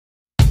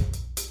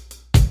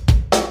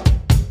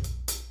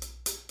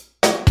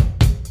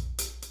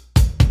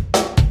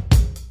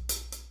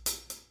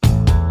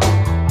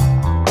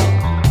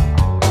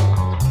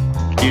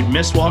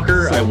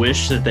Mistwalker, I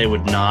wish that they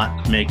would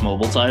not make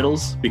mobile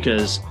titles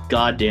because,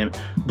 goddamn,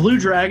 Blue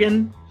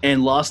Dragon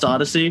and Lost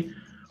Odyssey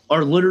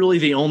are literally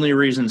the only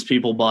reasons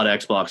people bought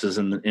Xboxes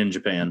in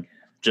Japan.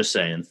 Just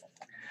saying.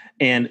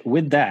 And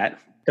with that,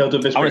 I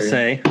want to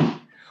say,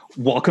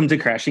 welcome to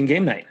Crashing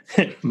Game Night.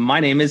 My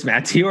name is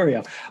Matt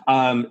Diorio.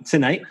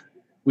 Tonight,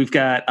 we've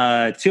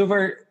got two of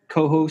our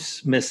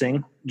co-hosts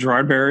missing.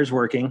 Gerard Barrer is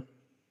working.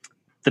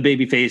 The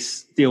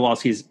babyface Theo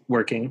Walski's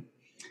working.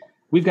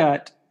 We've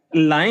got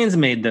Lions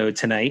Made, though,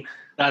 tonight.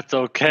 That's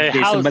okay.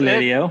 Jason How's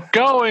Valerio. it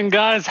going,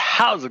 guys?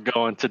 How's it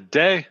going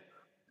today?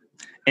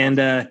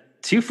 And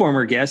two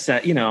former guests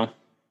that,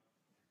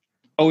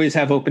 always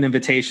have open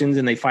invitations,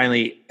 and they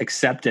finally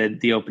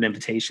accepted the open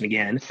invitation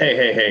again.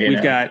 Hey.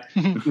 We've got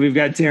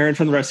Darren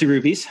from the Rusty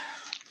Rupees.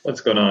 What's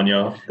going on,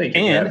 y'all? Thank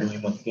you for having me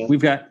once again. We've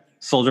got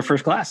Soldier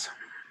First Class.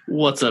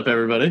 What's up,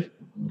 everybody?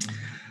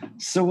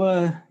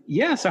 So,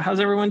 so how's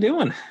everyone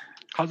doing?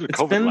 How's your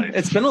COVID life?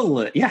 It's been a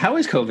little. Yeah, how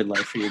is COVID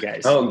life for you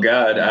guys? Oh,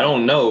 God, I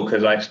don't know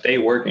because I stay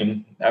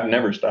working. I've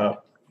never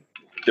stopped.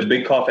 The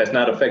big cough has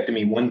not affected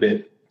me one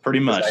bit. Pretty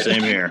much,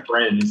 same here.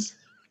 Friends.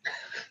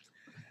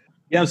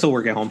 Yeah, I'm still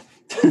working at home.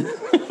 Good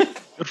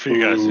for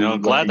you guys.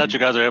 Glad that you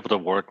guys are able to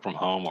work from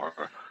home or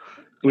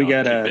we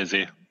got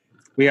busy.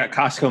 We got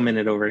Costco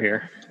Minute over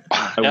here.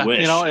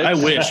 I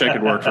wish I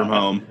could work from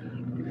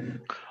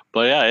home.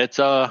 But yeah,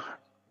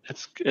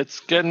 it's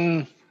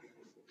getting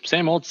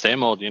same old.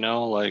 Things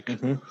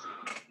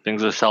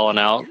are selling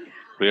out.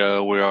 We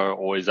are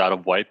always out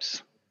of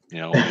wipes. We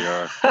are.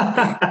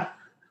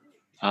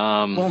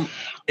 I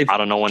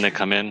don't know when they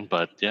come in,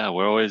 but yeah,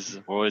 we're always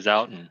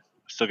out and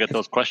still get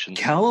those questions.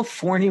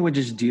 California would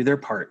just do their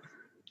part.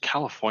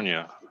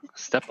 California,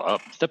 step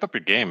up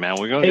your game, man.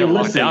 We're gonna get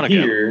locked down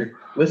again.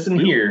 Listen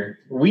here.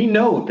 We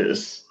know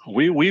this.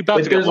 We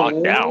about to get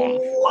locked down.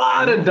 There's a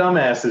lot of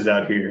dumbasses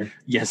out here.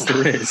 Yes,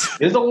 there is.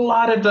 There's a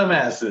lot of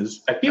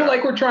dumbasses. I feel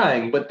like we're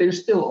trying, but there's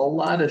still a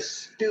lot of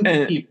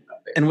stupid people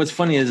out there. And what's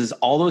funny is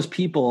all those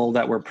people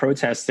that were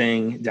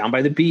protesting down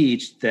by the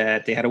beach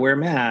that they had to wear a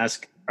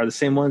mask are the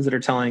same ones that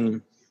are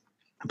telling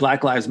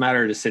Black Lives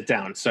Matter to sit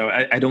down. So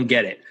I don't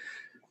get it.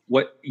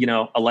 What,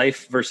 a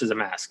life versus a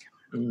mask.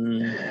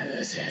 And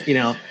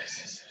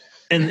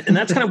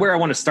that's kind of where I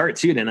want to start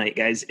too tonight,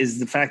 guys, is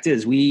the fact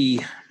is we've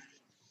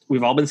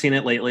all been seeing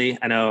it lately.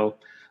 I know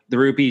the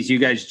Rupees, you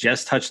guys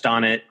just touched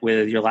on it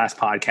with your last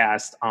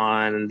podcast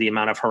on the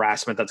amount of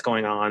harassment that's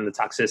going on, the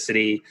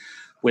toxicity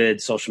with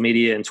social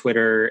media and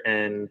Twitter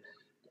and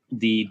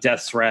the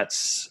death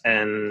threats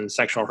and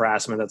sexual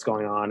harassment that's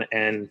going on.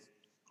 And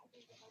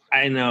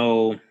I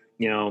know,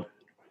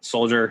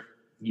 Soldier,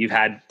 you've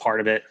had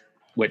part of it,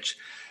 which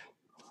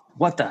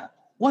what the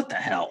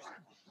hell?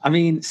 I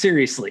mean,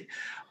 seriously.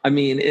 I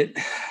mean, it.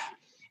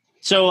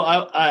 So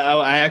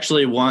I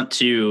actually want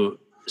to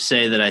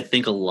say that I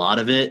think a lot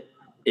of it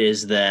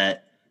is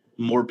that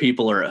more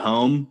people are at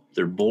home.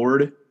 They're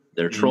bored.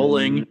 They're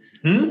trolling.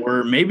 Mm-hmm.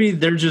 Or maybe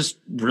they're just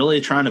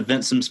really trying to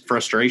vent some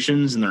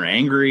frustrations and they're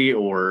angry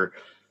or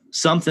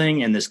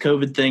something. And this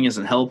COVID thing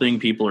isn't helping.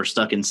 People are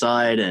stuck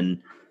inside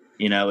and,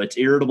 it's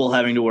irritable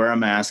having to wear a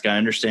mask. I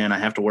understand I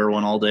have to wear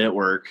one all day at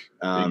work.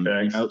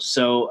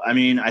 So, I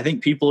mean, I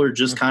think people are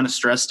just kind of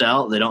stressed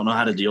out. They don't know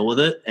how to deal with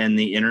it. And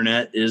the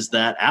internet is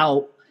that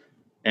out.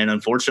 And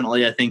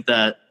unfortunately, I think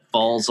that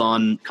falls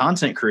on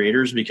content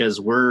creators because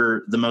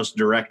we're the most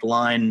direct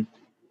line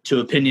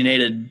to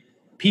opinionated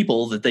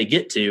people that they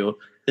get to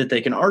that they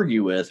can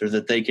argue with or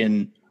that they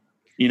can,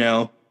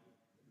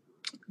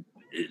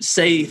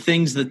 say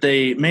things that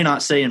they may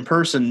not say in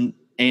person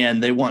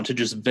and they want to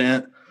just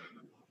vent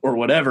or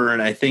whatever.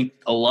 And I think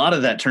a lot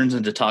of that turns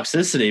into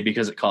toxicity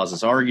because it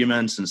causes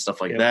arguments and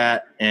stuff like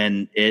that.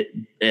 And it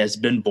has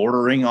been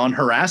bordering on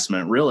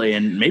harassment, really.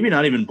 And maybe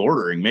not even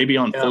bordering, maybe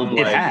on full.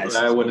 It has.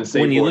 I wouldn't say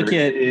when you look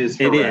at it is.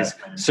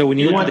 So when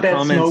you look at the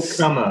comments,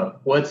 smoke, come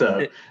up. What's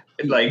up?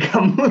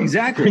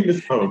 Exactly. Bring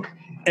the smoke.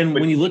 And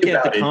when you look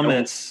at the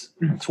comments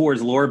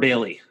towards Laura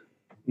Bailey,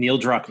 Neil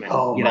Druckmann,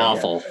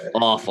 awful.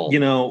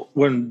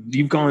 When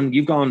you've gone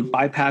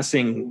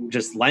bypassing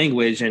just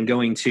language and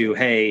going to,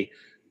 hey,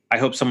 I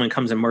hope someone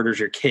comes and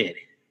murders your kid,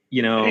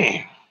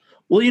 Well,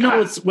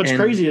 what's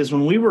crazy is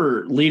when we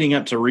were leading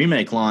up to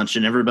remake launch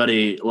and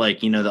everybody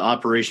the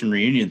Operation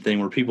Reunion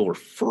thing where people were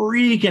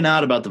freaking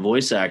out about the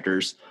voice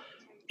actors,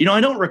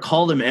 I don't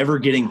recall them ever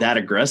getting that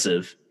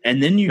aggressive.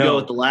 And then you go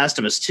with The Last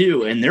of Us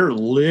 2 and they're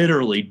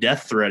literally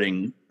death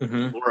threating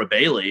Laura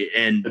Bailey.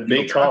 And the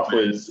big cough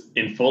was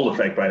in full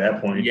effect by that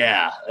point.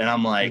 Yeah. And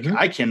I'm like,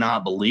 I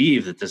cannot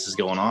believe that this is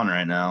going on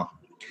right now.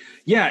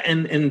 Yeah,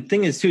 and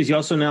thing is, too, is you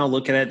also now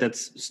look at it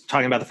that's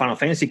talking about the Final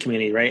Fantasy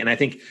community, right? And I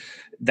think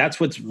that's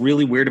what's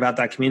really weird about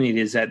that community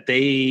is that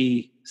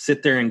they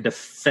sit there and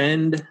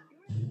defend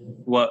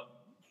what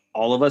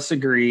all of us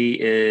agree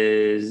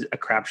is a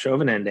crap show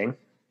of an ending.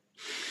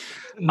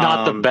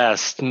 Not the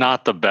best.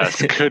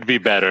 Could be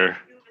better.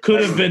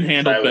 Could have been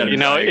handled better.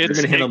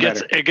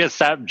 It gets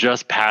that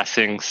just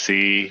passing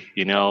C,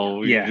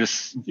 you're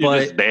just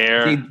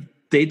there.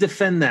 They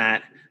defend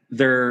that.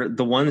 they're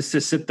the ones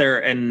to sit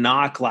there and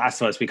knock Last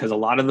of Us, because a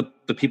lot of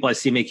the people I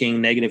see making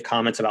negative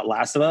comments about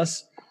Last of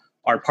Us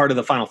are part of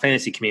the Final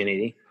Fantasy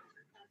community.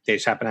 They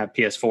just happen to have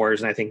PS4s,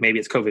 and I think maybe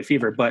it's COVID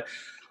fever, but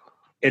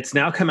it's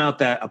now come out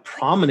that a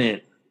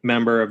prominent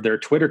member of their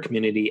Twitter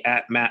community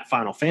at Matt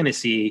Final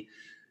Fantasy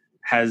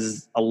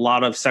has a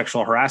lot of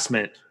sexual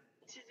harassment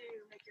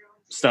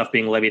stuff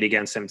being levied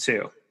against him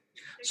too.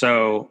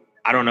 So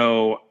I don't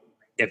know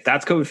if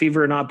that's COVID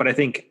fever or not, but I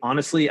think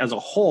honestly, as a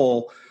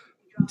whole,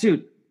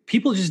 dude,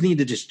 people just need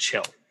to just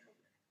chill.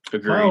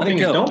 Agree.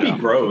 Don't be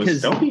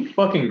gross. Don't be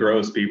fucking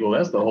gross, people.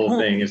 That's the whole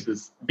thing. Is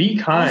just be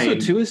kind. Also,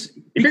 too, if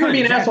you're gonna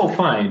be an asshole,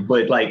 fine,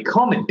 but like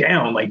calm it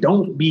down. Like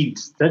don't be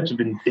such a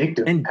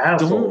vindictive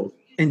asshole.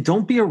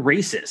 Don't be a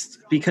racist,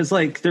 because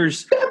like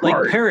there's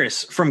like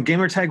Paris from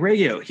Gamertag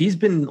Radio. He's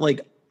been like,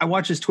 I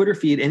watch his Twitter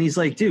feed and he's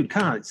like, dude,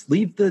 come on,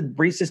 leave the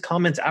racist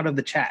comments out of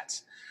the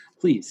chats,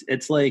 please.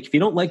 It's like, if you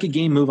don't like a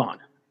game, move on.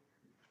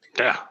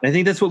 Yeah, and I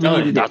think that's what we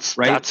need to do.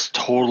 Right? That's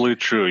totally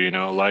true. You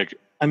know, like,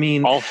 I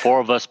mean, all four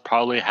of us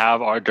probably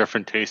have our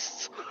different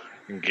tastes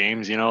in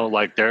games. You know,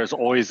 like there's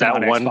always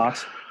that one.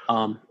 Xbox.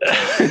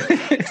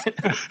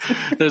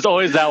 There's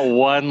always that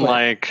one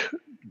like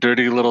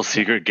dirty little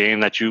secret game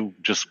that you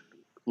just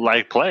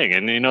like playing,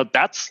 and you know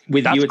that's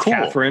with that's you, cool.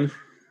 Catherine.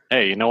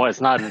 Hey, you know what? It's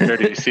not a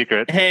dirty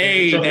secret.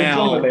 Hey,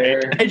 now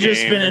I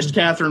just finished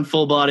Catherine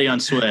Full Body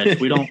on Switch.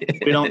 We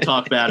don't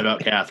talk bad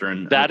about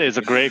Catherine. That is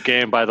a great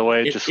game, by the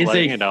way. Just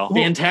letting you know,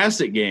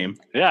 fantastic game.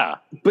 Yeah,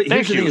 but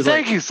thank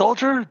you,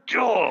 Soldier.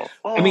 Oh.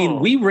 I mean,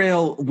 we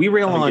rail on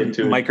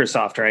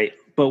Microsoft, right?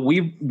 But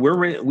we've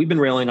been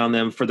railing on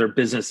them for their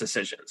business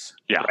decisions,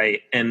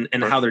 right? And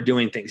how they're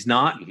doing things,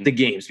 not the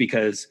games.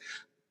 Because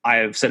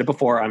I've said it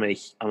before, I'm a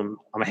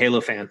Halo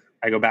fan.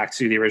 I go back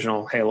to the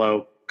original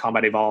Halo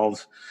Combat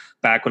Evolved,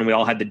 back when we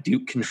all had the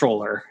Duke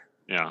controller.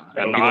 Yeah,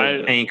 and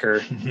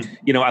Anchor.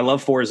 You know, I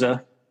love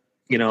Forza.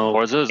 You know,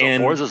 Forza's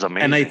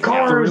amazing. And I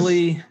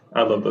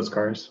love those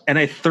cars. And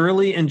I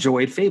thoroughly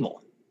enjoyed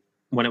Fable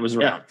when it was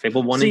around.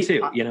 Fable 1 and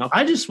 2. You know,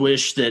 I just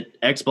wish that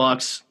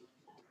Xbox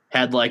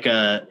had like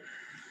a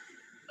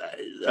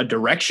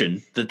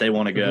direction that they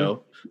want to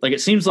go. Like, it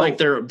seems like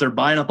they're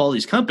buying up all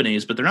these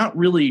companies, but they're not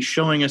really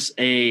showing us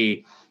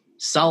a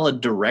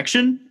solid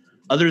direction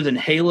other than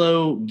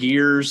Halo,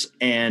 Gears,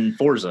 and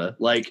Forza.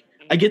 Like,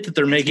 I get that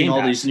they're making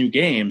all these new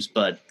games,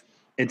 but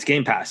it's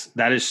Game Pass.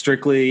 That is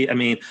strictly, I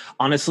mean,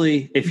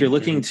 honestly, if you're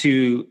looking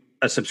to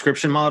a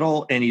subscription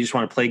model and you just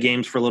want to play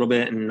games for a little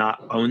bit and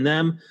not own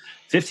them,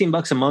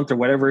 $15 a month or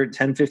whatever,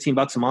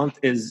 $10-15 a month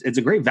it's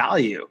a great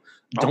value.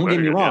 Don't get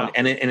me wrong.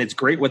 Yeah. And it's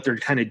great what they're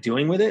kind of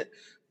doing with it.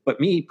 But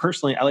me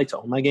personally, I like to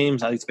own my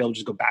games. I like to be able to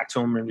just go back to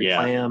them and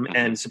replay them.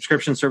 And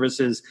subscription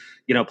services,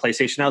 you know,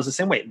 PlayStation Now is the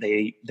same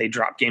way. They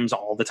drop games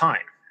all the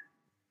time.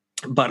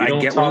 But I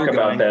get talk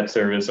about that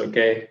service,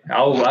 okay?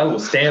 I will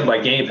stand by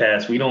Game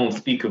Pass. We don't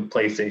speak of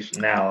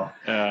PlayStation Now.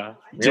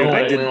 Dude,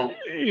 I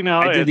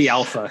did the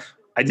alpha.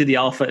 I did the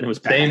alpha and it was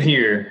bad. Same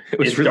here. It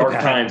was it's really dark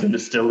bad. times and it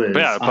still is.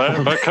 Yeah,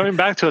 but coming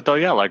back to it though,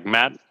 yeah, like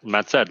Matt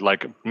said,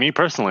 like me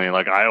personally,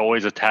 like I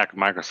always attack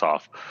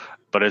Microsoft,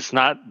 but it's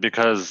not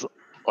because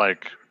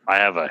like I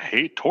have a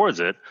hate towards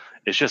it.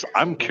 It's just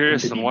I'm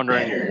curious and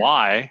wondering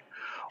why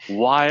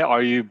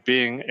are you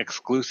being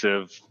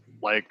exclusive?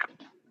 Like,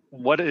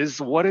 what is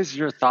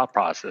your thought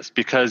process?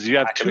 Because you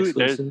have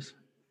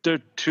there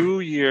are 2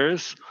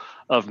 years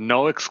of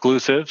no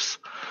exclusives.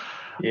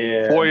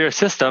 For your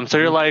system. So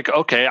you're like,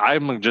 okay,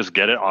 I'm going to just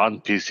get it on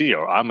PC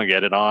or I'm going to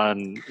get it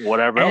on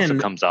whatever else it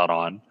comes out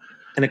on.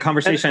 And a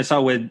conversation I saw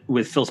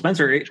with Phil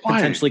Spencer, it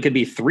potentially could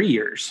be 3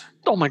 years.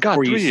 Oh my God,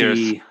 3 years.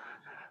 See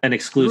an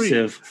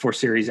exclusive for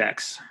Series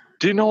X.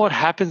 Do you know what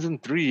happens in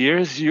 3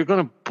 years? You're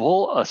going to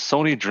pull a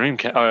Sony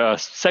Dreamcast or a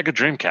Sega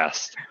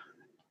Dreamcast.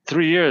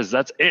 3 years,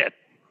 that's it.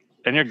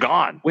 And you're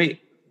gone.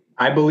 Wait.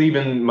 I believe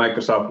in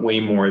Microsoft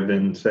way more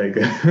than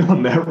Sega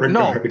on that regard.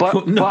 No,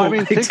 but I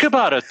mean, think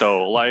about it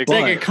though. Like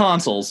Sega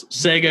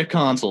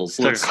consoles.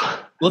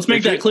 Let's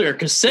make that clear,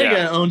 because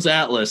Sega owns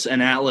Atlas,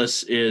 and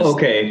Atlas is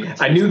okay.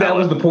 I knew that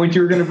was the point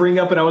you were going to bring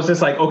up, and I was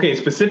just like, okay,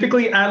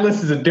 specifically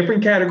Atlas is a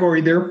different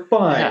category. They're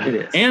fine.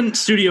 Yeah. And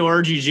Studio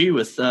RGG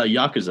with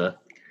Yakuza.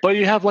 But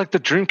you have like the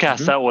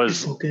Dreamcast that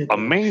was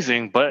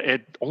amazing, but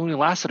it only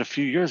lasted a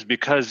few years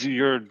because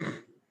you're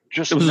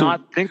just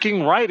not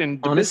thinking right. And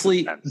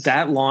honestly,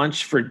 that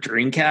launch for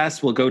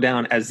Dreamcast will go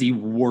down as the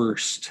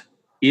worst,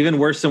 even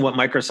worse than what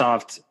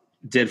Microsoft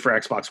did for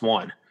Xbox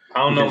One. I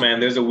don't know, man.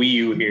 There's a Wii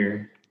U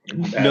here.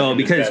 No,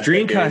 because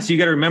Dreamcast, you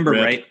got to remember,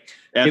 right?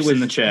 It was in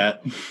the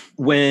chat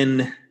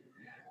when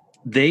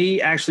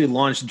they actually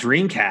launched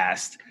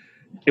Dreamcast.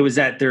 It was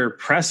at their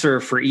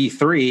presser for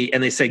E3,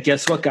 and they said,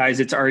 "Guess what,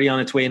 guys? It's already on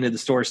its way into the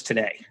stores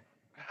today."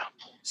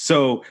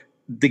 So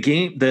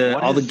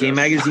all the game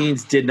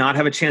magazines did not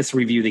have a chance to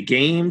review the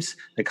games,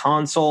 the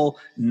console,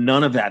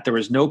 none of that. There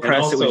was no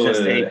press. It was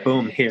just a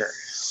boom here.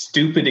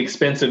 Stupid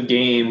expensive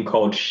game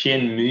called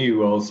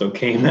Shenmue also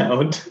came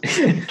out.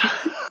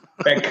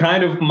 That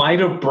kind of might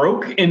have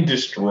broke and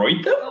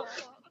destroyed them.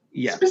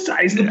 Yeah.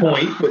 Besides the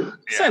point.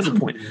 Besides the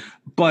point.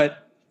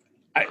 But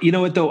You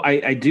know what, though?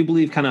 I do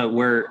believe kind of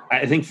where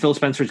I think Phil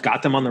Spencer's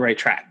got them on the right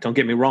track. Don't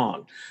get me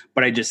wrong.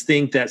 But I just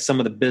think that some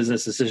of the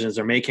business decisions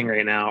they're making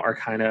right now are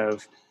kind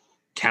of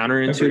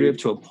counterintuitive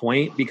to a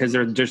point, because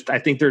I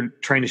think they're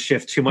trying to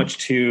shift too much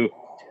to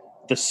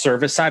the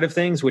service side of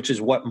things, which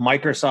is what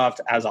Microsoft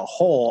as a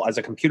whole, as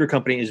a computer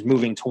company, is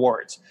moving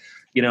towards.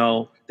 You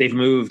know, they've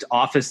moved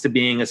Office to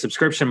being a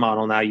subscription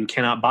model now. You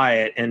cannot buy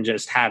it and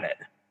just have it.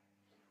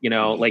 You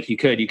know, like you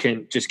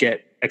can just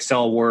get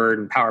Excel, Word,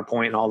 and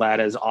PowerPoint and all that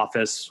as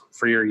Office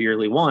for your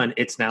yearly one.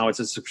 It's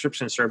a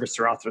subscription service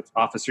through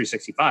Office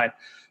 365.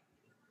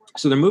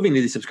 So they're moving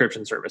to these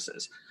subscription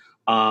services.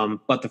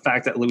 But the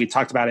fact that we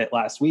talked about it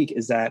last week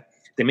is that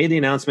they made the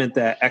announcement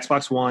that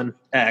Xbox One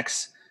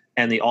X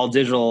and the all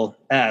digital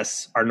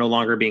S are no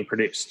longer being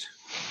produced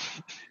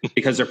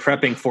because they're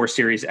prepping for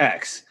Series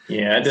X.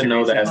 Yeah, I didn't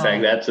know that.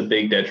 That's a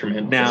big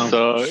detriment.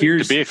 Now,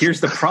 here's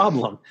the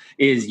problem: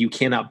 is you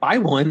cannot buy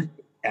one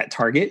at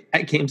Target,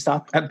 at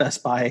GameStop, at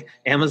Best Buy.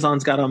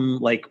 Amazon's got them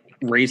like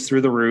raised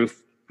through the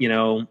roof, you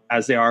know,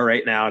 as they are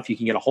right now, if you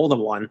can get a hold of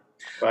one.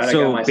 Glad I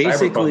got my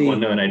Cyberpunk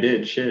one, and I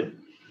did. Shit.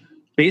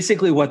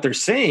 Basically, what they're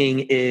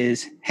saying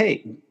is,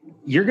 hey,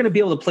 you're going to be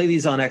able to play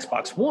these on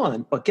Xbox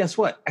One, but guess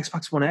what?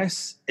 Xbox One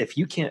X, if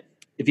you can't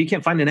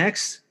find an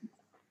X,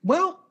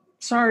 well,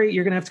 sorry,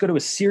 you're going to have to go to a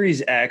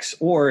Series X,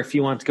 or if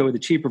you want to go with the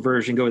cheaper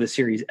version, go with a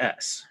Series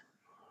S.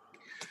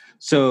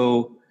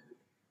 So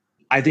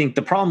I think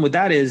the problem with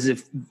that is,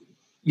 if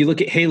you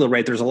look at Halo,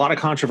 right, there's a lot of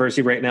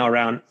controversy right now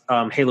around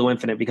Halo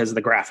Infinite because of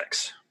the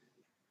graphics.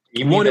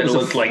 You mean it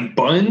looks like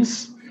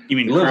buns? You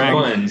mean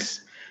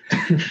buns?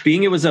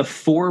 Being it was a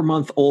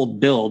 4-month-old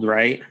build,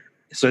 right?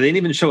 So they didn't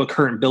even show a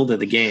current build of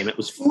the game. It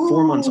was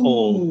 4 months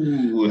old.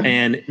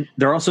 And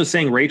they're also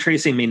saying ray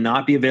tracing may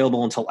not be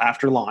available until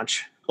after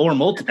launch. Or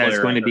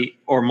multiplayer.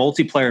 Or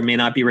multiplayer may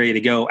not be ready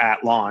to go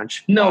at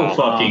launch. No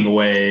fucking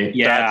way.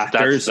 Yeah,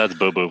 that's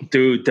boo-boo.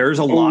 Dude, there's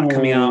a lot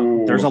coming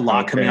out. There's a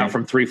lot coming out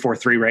from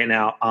 343 right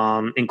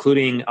now,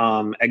 including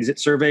exit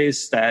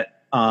surveys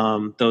that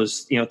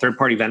those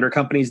third-party vendor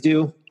companies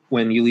do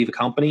when you leave a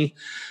company.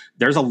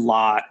 There's a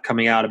lot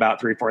coming out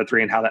about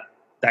 343 and how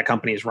that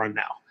company is run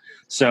now.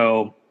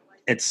 So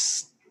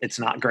it's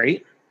not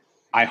great.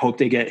 I hope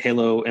they get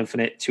Halo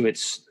Infinite to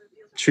its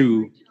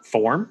true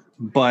form.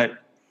 But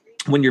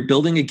when you're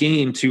building a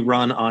game to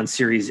run on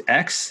Series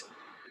X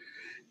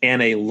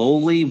and a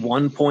lowly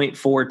 1.4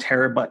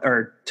 terabyte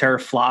or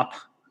teraflop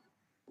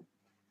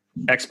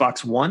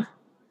Xbox One,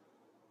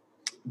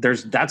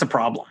 that's a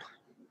problem.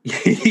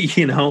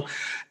 You know?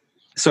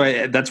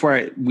 So that's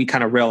where we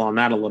kind of rail on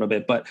that a little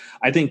bit. But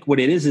I think what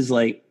it is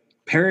like,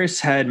 Paris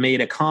had made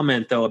a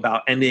comment, though,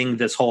 about ending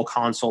this whole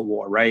console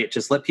war, right?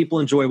 Just let people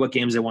enjoy what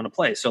games they want to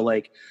play. So,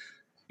 like,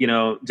 you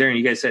know, Darren,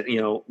 you guys said,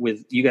 you know,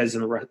 with you guys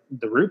in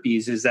the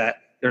Rupees, is that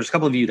there's a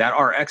couple of you that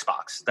are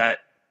Xbox, that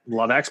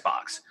love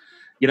Xbox.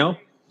 You know,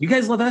 you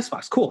guys love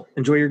Xbox. Cool.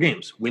 Enjoy your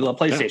games. We love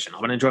PlayStation. I'm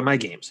going to enjoy my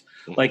games.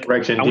 Like,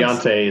 correction,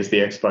 Deontay is the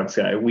Xbox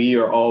guy. We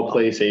are all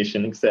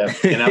PlayStation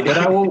except, but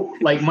I will,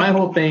 like, my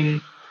whole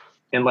thing,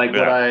 and like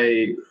what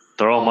I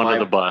throw him under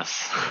the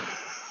bus.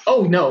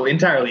 Oh no,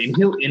 entirely.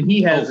 And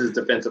he has his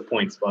defensive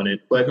points on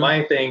it. But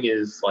my thing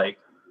is, like,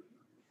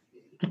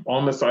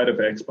 on the side of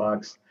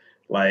Xbox,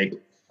 like,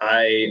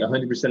 I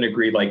 100%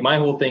 agree. Like, my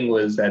whole thing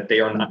was that they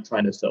are not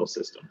trying to sell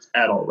systems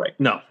at all right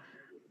now.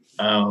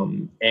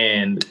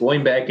 And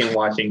going back and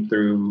watching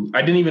through,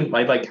 I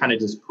kind of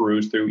just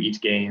peruse through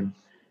each game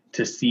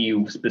to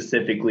see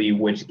specifically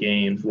which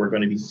games were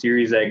going to be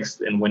Series X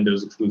and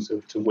Windows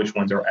exclusive to which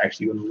ones are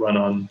actually going to run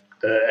on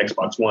the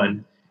Xbox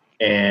One.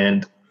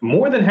 And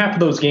more than half of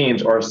those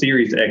games are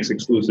Series X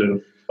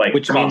exclusive, like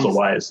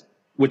console-wise.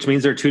 Which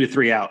means they're 2 to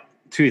 3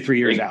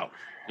 years out.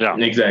 Yeah,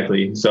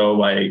 exactly. So,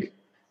 like,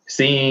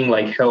 seeing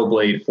like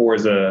Hellblade,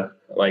 Forza,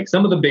 like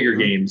some of the bigger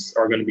games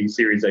are going to be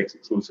Series X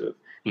exclusive,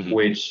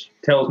 which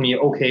tells me,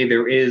 okay,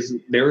 there is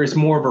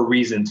more of a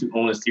reason to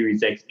own a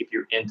Series X if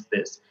you're into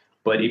this.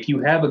 But if you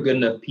have a good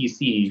enough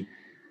PC,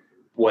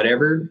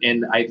 whatever,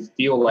 and I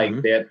feel like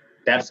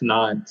that's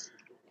not.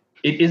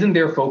 It isn't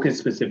their focus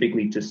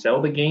specifically to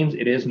sell the games.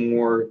 It is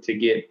more to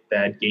get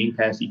that Game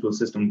Pass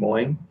ecosystem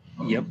going.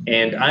 Yep.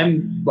 And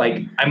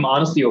I'm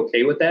honestly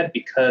okay with that,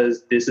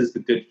 because this is the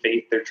good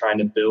faith they're trying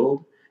to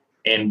build.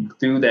 And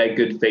through that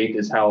good faith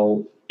is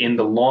how, in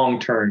the long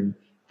term,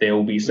 they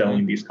will be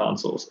selling these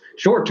consoles.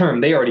 Short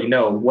term, they already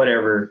know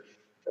whatever.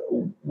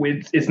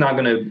 It's not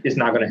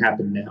gonna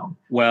happen now.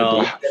 Well, the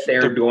way that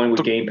they're doing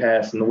with Game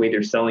Pass and the way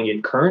they're selling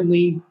it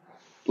currently,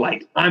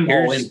 like, I'm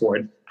all in for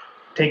it.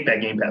 Take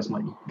that Game Pass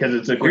money, because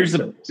it's a great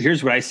service.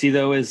 Here's what I see,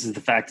 though, is the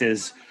fact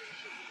is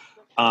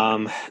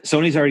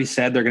Sony's already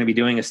said they're going to be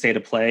doing a state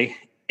of play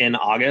in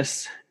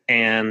August,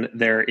 and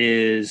there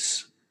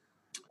is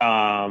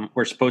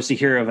we're supposed to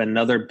hear of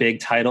another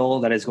big title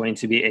that is going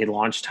to be a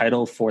launch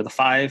title for the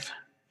 5,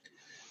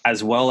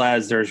 as well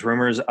as there's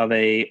rumors of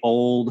a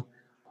old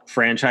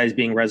franchise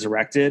being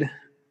resurrected.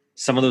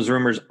 Some of those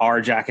rumors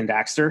are Jak and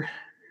Daxter.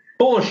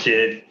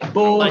 Bullshit.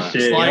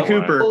 Sly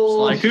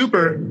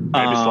Cooper.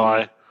 Maybe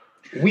Sly.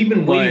 We've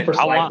been waiting for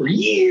Sly for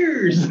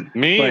years.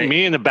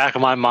 Me in the back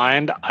of my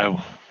mind,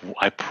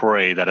 I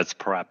pray that it's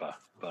Parappa,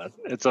 but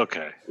it's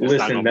okay. It's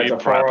Listen, that's a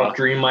far off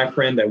dream, my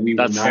friend, that we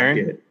will not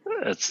get.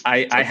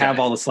 I have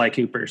all the Sly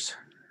Coopers.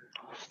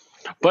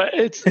 But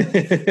it's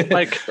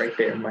like right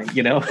there, Mike.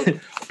 You know,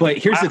 but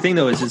here's the thing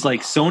though, is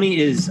like Sony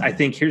is, I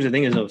think here's the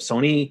thing is, though, if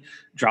Sony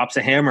drops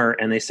a hammer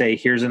and they say,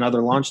 here's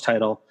another launch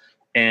title,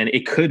 and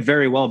it could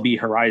very well be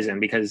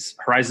Horizon, because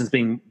Horizon's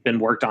been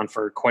worked on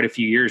for quite a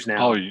few years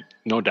now. Oh,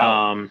 no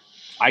doubt.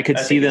 I could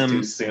see them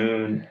too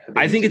soon.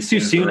 I think it's too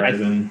soon.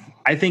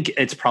 I think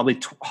it's probably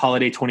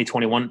holiday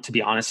 2021, to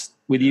be honest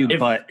with you.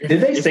 But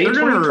did they say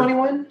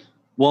 2021?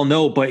 Well,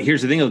 no, but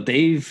here's the thing though.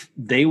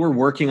 They were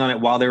working on it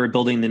while they were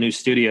building the new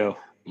studio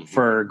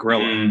for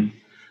Guerrilla.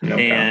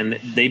 And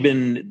they've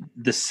been,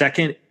 the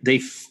second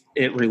they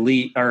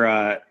released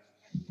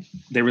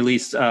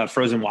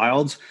Frozen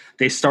Wilds,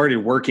 they started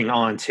working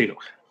on 2.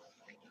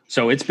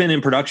 So it's been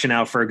in production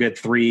now for a good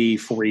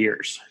 3-4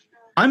 years.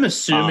 I'm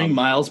assuming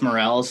Miles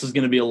Morales is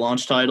going to be a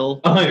launch title.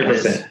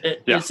 100%.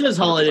 It says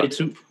holiday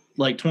to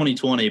like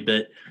 2020,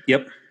 but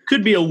yep,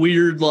 could be a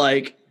weird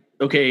like,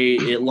 okay,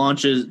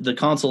 the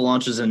console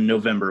launches in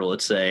November,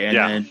 let's say, and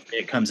then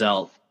it comes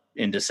out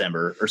in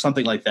December or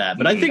something like that.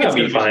 But I think it's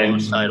going to be a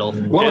launch title.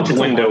 Launch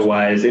window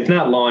wise, if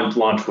not launch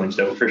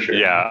window for sure.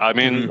 Yeah, I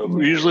mean,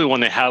 usually when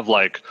they have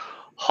like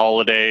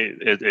holiday,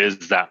 it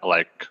is that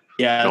like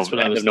that's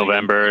end of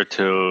November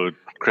to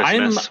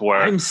Christmas.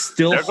 I'm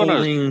still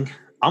holding.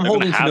 I'm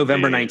holding to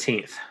November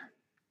 19th.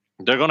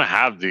 They're going to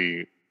have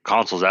the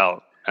consoles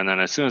out, and then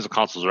as soon as the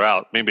consoles are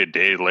out, maybe a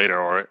day later,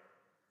 or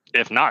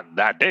if not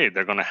that day,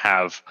 they're going to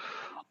have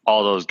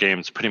all those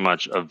games pretty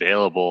much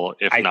available,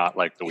 if not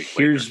like the week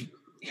later.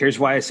 Here's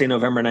why I say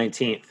November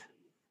 19th.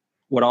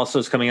 What also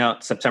is coming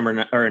out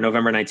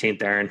November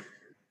 19th, Aaron?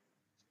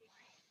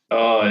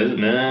 Oh,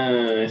 isn't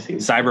it?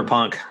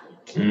 Cyberpunk.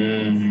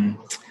 Mm-hmm.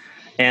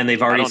 And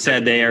they've already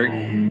said they're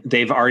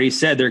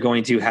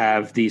going to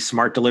have the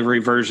smart delivery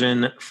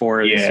version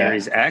for the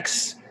Series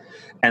X,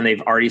 and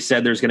they've already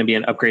said there's going to be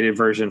an upgraded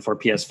version for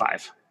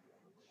PS5.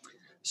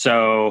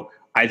 So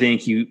I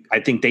think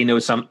they know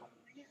something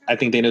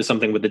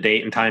with the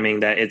date and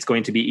timing, that it's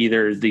going to be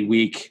either the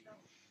week,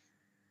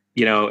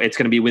 it's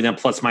going to be within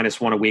plus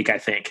minus 1 a week, I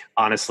think,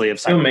 honestly.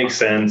 If it makes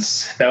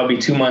sense. That would be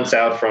 2 months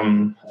out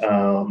from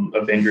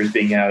Avengers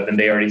being out, and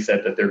they already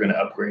said that they're going to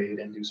upgrade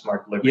and do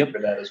smart delivery for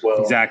that as well.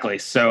 Exactly.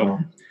 So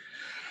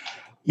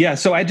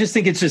I just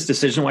think it's just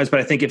decision-wise, but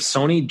I think if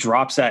Sony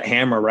drops that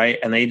hammer, right,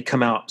 and they'd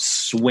come out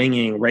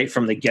swinging right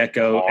from the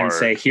get-go and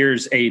say,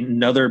 here's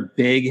another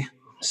big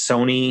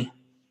Sony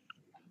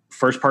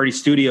first-party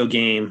studio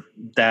game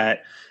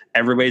that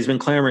everybody's been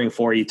clamoring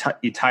for, you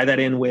tie that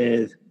in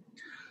with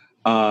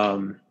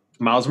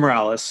Miles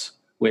Morales,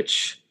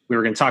 which we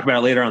were going to talk about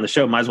it later on the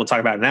show. Might as well talk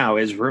about it now.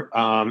 Is in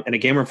a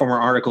Game Informer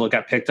article, it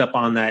got picked up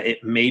on that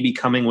it may be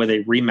coming with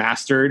a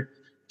remastered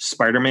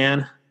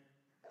Spider-Man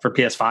for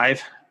PS5.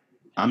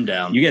 I'm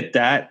down. You get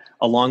that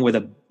along with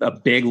a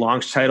big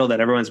launch title that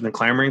everyone's been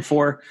clamoring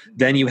for.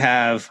 Then you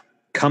have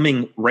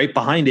coming right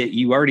behind it.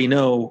 You already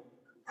know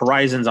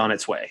Horizon's on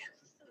its way.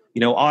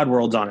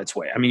 Oddworld's on its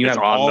way. I mean, you have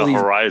all these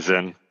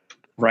horizon.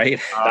 Right.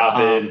 Stop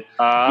it.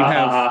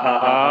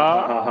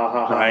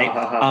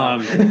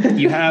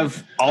 You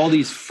have all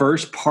these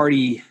first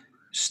party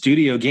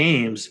studio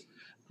games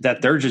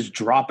that they're just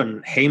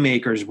dropping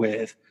haymakers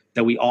with,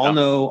 that we all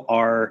know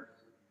are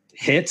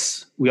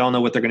hits. We all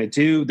know what they're going to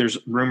do. There's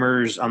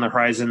rumors on the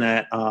horizon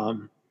that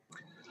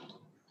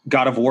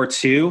God of War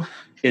 2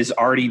 is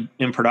already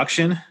in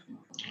production.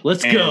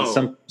 Let's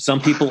go.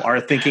 Some people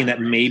are thinking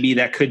that maybe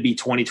that could be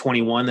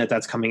 2021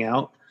 that's coming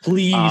out.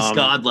 Please,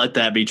 God, let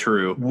that be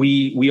true.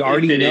 We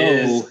already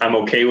know. I'm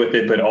okay with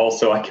it, but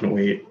also I can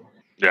wait.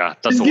 Yeah,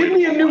 that's just give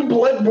me a new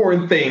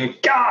Bloodborne thing.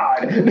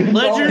 God,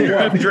 Legend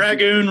of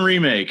Dragoon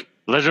remake.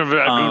 Legend of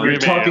Dragoon remake.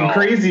 You're talking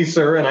crazy,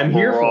 sir, and I'm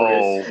here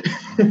for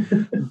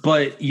it.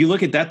 But you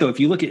look at that though.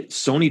 If you look at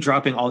Sony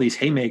dropping all these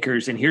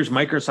haymakers, and here's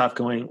Microsoft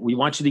going, "We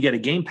want you to get a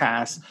Game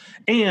Pass."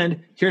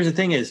 And here's the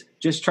thing: is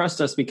just trust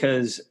us,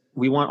 because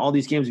we want all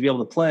these games to be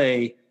able to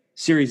play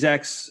Series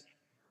X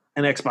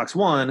and Xbox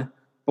One.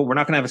 But we're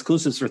not going to have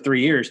exclusives for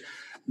 3 years.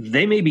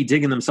 They may be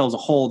digging themselves a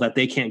hole that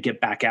they can't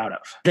get back out of.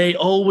 They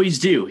always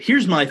do.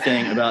 Here's my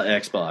thing about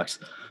Xbox.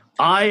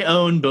 I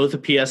own both a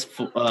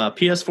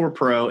PS4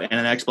 Pro and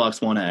an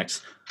Xbox One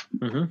X.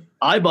 Mm-hmm.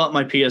 I bought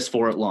my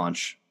PS4 at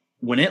launch.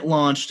 When it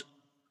launched,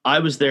 I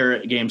was there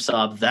at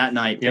GameStop that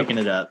night picking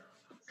it up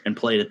and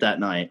played it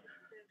that night.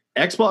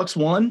 Xbox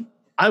One,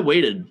 I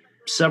waited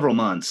several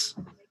months.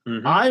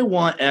 Mm-hmm. I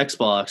want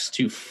Xbox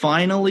to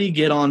finally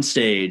get on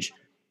stage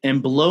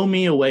and blow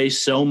me away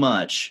so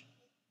much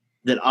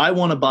that I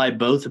want to buy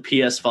both a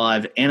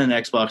PS5 and an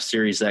Xbox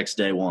Series X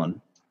day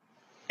one.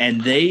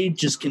 And they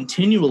just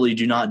continually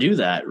do not do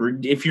that.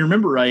 If you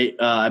remember right,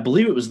 I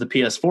believe it was the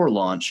PS4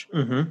 launch.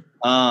 Mm-hmm.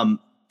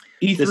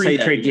 E3 the Say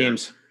Trade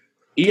Games.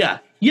 Yeah.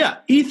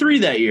 E3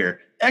 that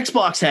year.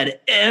 Xbox had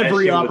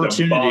every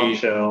opportunity.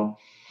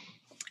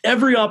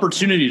 every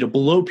opportunity to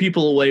blow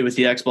people away with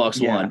the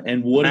Xbox One.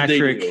 And what did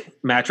they do?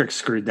 Matrix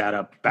screwed that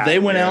up bad. They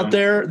went out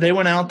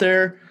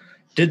there,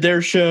 did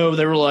their show.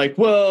 They were like,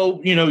 well,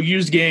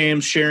 use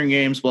games, sharing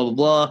games, blah, blah,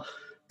 blah.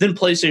 Then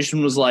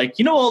PlayStation was like,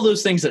 all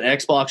those things that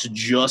Xbox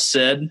just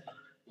said?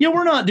 Yeah,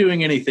 we're not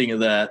doing anything of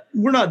that.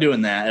 We're not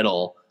doing that at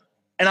all.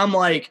 And I'm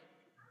like,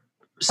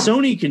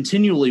 Sony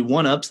continually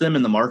one-ups them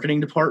in the marketing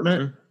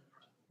department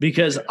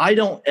because I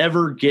don't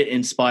ever get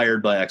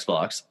inspired by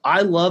Xbox.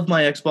 I love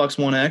my Xbox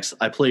One X.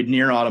 I played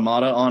Nier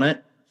Automata on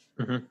it.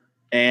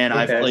 And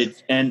I've played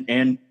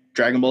and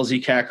Dragon Ball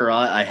Z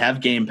Kakarot. I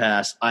have Game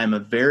Pass. I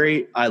love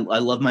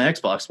my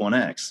Xbox One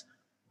X.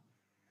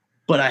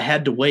 But I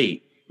had to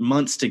wait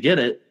months to get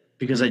it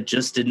because I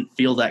just didn't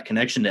feel that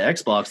connection to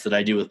Xbox that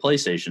I do with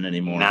PlayStation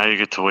anymore. Now you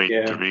get to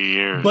wait 3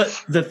 years. But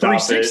the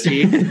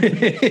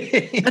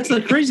 360, that's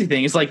the crazy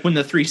thing. It's like when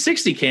the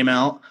 360 came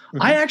out,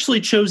 I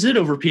actually chose it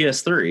over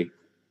PS3.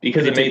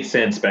 Because it made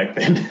sense back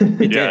then.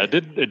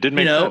 It did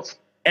make sense.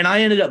 And I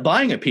ended up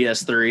buying a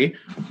PS3,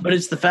 but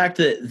it's the fact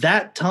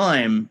that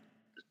time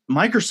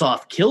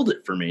Microsoft killed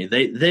it for me.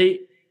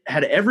 They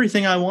had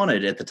everything I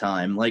wanted at the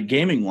time, like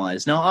gaming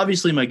wise. Now,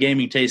 obviously my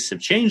gaming tastes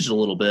have changed a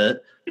little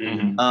bit.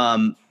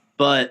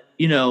 But,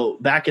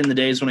 back in the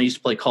days when I used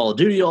to play Call of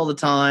Duty all the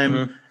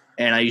time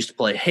and I used to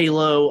play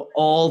Halo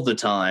all the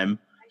time,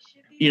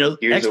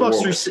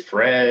 Xbox 360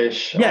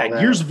 fresh.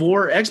 Gears of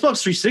War.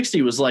 Xbox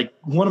 360 was like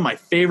one of my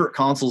favorite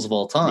consoles of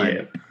all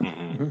time.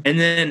 And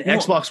then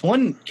Xbox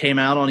One came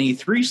out on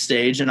E3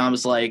 stage and I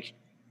was like,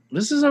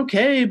 this is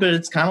okay, but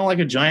it's kind of like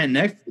a giant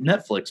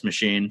Netflix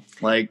machine.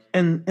 Like,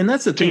 and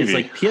that's the thing. It's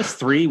like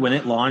PS3 when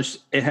it launched,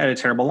 it had a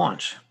terrible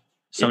launch.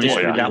 Sony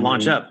screwed that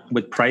launch up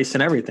with price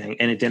and everything,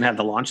 and it didn't have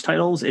the launch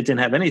titles. It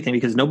didn't have anything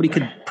because nobody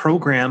could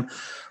program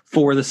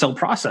for the cell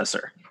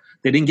processor.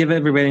 They didn't give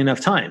everybody enough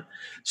time.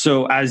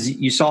 So as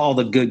you saw all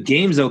the good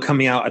games though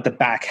coming out at the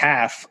back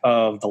half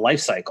of the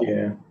life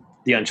cycle,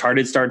 the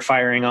Uncharted started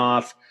firing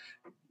off.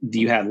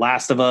 You had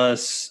Last of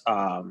Us,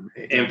 God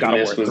of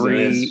War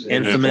 3,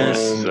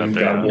 Infamous,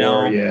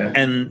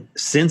 and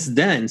since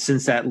then,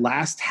 since that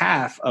last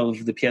half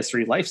of the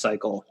PS3 life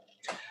cycle,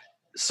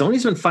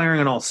 Sony's been firing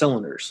on all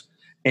cylinders.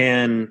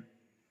 And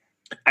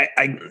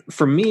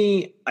for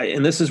me,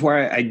 and this is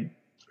where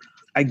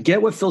I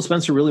get what Phil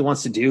Spencer really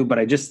wants to do, but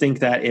I just think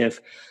that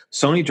if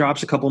Sony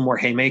drops a couple more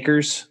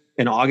haymakers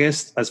in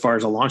August as far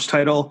as a launch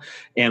title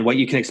and what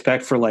you can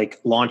expect for like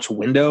launch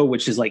window,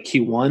 which is like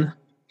Q1,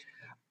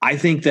 I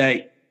think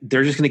that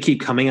they're just going to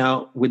keep coming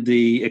out with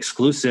the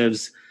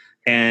exclusives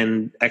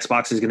and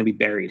Xbox is going to be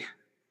buried.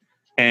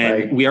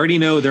 And we already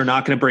know they're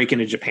not going to break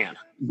into Japan.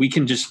 We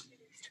can just,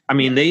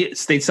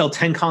 they sell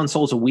 10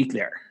 consoles a week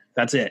there.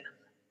 That's it.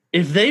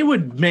 If they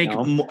would make,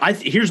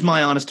 here's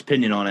my honest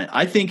opinion on it.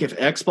 I think if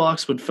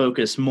Xbox would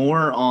focus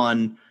more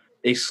on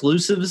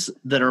exclusives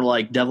that are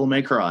like Devil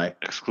May Cry.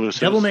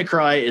 Devil May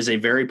Cry is a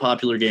very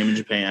popular game in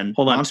Japan.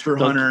 Hold on. Monster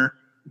Hunter.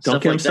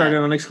 Don't get them started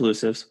on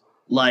exclusives.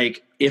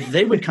 Like, if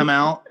they would come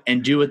out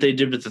and do what they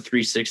did with the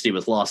 360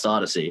 with Lost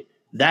Odyssey,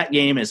 that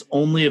game is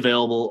only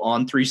available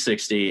on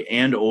 360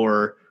 and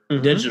or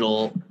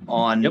digital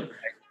on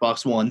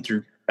Xbox One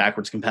through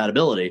backwards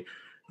compatibility.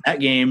 That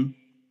game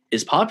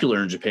is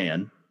popular in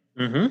Japan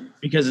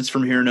because it's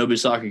from Hironobu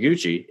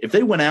Sakaguchi. If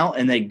they went out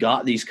and they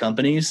got these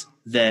companies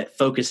that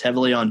focus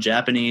heavily on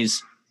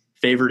Japanese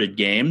favorited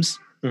games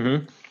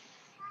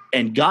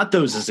and got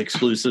those as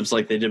exclusives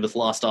like they did with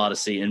Lost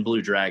Odyssey and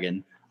Blue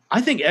Dragon,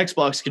 I think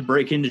Xbox could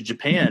break into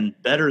Japan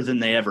better than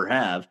they ever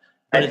have.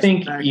 But I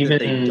think even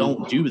they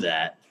don't do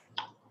that.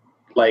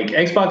 Like,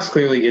 Xbox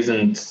clearly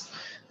isn't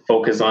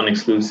focused on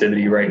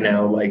exclusivity right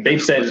now. Like,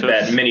 they've said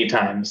that many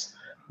times.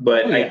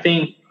 But I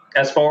think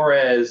as far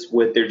as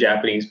with their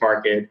Japanese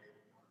market,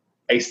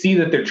 I see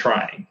that they're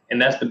trying, and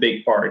that's the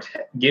big part.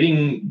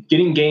 Getting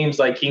games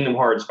like Kingdom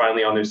Hearts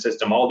finally on their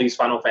system, all these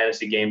Final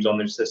Fantasy games on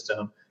their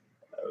system.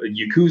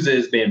 Yakuza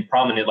has been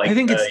prominent. Like,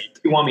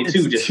 Kiwami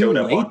 2 just showed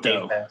up on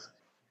Game Pass.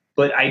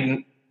 But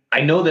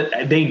I know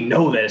that they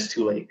know that it's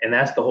too late, and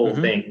that's the whole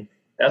thing.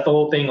 That's the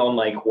whole thing on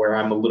like where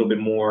I'm a little bit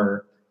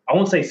more, I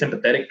won't say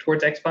sympathetic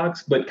towards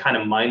Xbox, but kind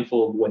of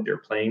mindful of what they're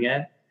playing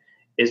at.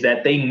 Is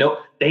that they know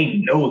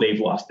they've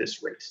lost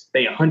this race.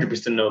 They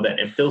 100% know that,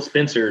 and Phil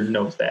Spencer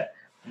knows that.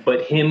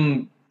 But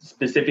him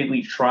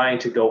specifically trying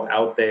to go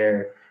out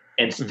there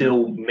and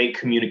still make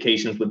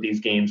communications with these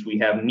games. We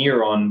have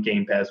Nier on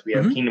Game Pass. We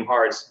have Kingdom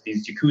Hearts,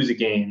 these Yakuza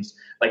games.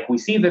 Like, we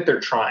see that they're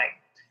trying.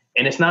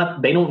 And it's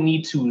not, they don't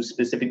need to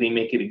specifically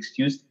make it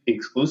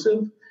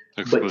exclusive,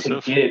 but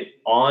to get it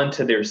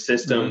onto their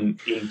system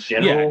in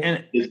general,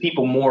 gives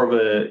people more of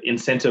a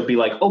incentive to be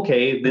like,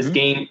 okay, this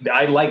game,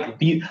 I like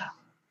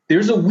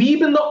there's a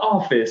weeb in the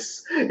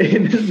office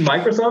in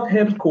Microsoft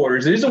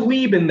headquarters. There's a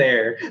weeb in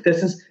there that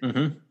says,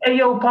 hey,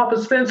 yo, Papa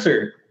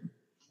Spencer,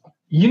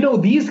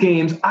 these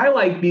games, I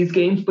like these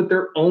games, but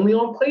they're only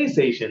on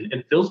PlayStation.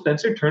 And Phil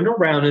Spencer turned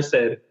around and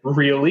said,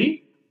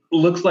 really?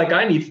 Looks like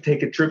I need to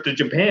take a trip to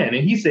Japan.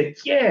 And he said,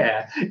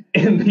 yeah.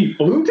 And he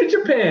flew to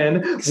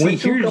Japan,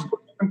 went to a couple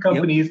different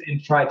companies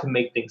and try to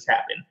make things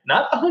happen.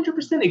 Not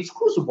 100%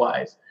 exclusive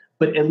wise,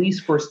 but at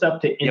least for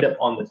stuff to end up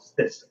on the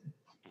system.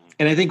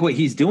 And I think what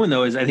he's doing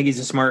though is I think he's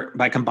a smart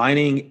by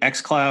combining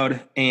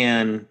xCloud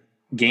and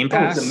Game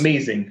Pass. It's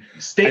amazing.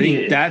 Stadia, I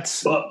think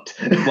that's fucked.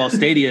 Well,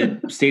 Stadia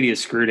is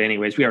screwed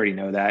anyways. We already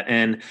know that.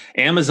 And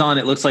Amazon,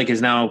 it looks like,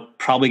 is now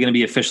probably going to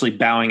be officially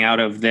bowing out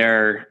of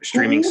their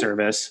streaming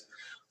service,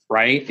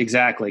 right?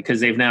 Exactly, because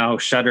they've now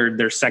shuttered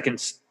their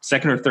second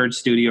or third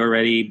studio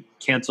already,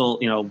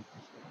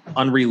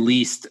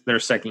 unreleased their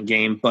second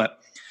game. But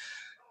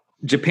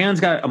Japan's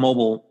got a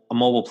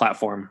mobile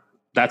platform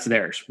that's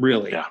theirs,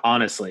 really,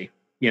 honestly.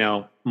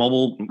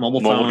 Mobile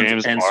phones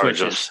games and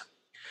Switches,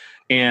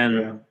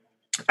 and.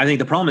 I think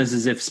the problem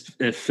is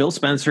if Phil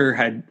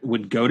Spencer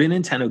would go to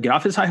Nintendo, get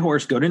off his high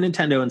horse, go to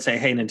Nintendo and say,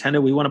 "Hey,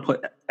 Nintendo, we want to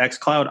put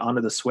xCloud onto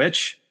the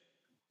Switch."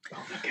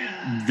 Oh my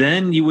God.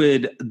 Then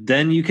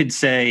you could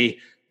say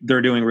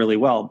they're doing really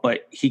well.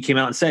 But he came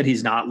out and said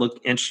he's not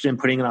interested in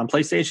putting it on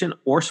PlayStation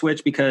or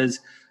Switch because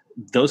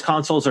those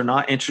consoles are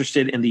not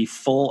interested in the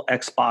full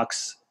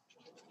Xbox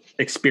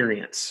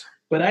experience.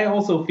 But I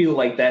also feel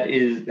like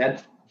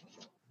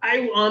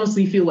I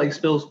honestly feel like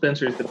Phil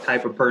Spencer is the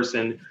type of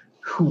person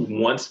who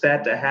wants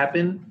that to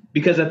happen,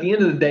 because at the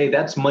end of the day,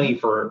 that's money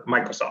for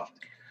Microsoft.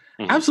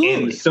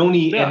 Absolutely. And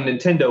Sony and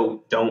Nintendo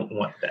don't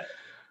want that.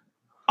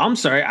 I'm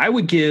sorry. I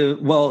would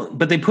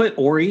but they put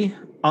Ori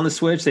on the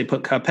Switch. They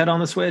put Cuphead on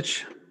the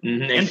Switch.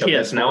 Mm-hmm. And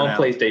Cuphead's now on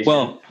PlayStation.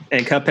 Well,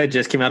 and Cuphead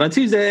just came out on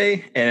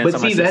Tuesday. But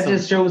see, that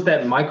just shows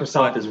that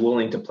Microsoft is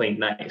willing to play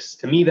nice.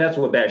 To me, that's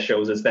what that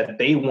shows, is that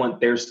they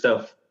want their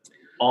stuff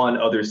on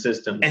other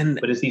systems.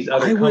 But it's these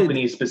other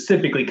companies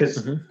specifically,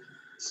 because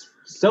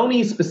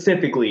Sony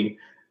specifically,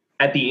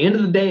 at the end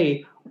of the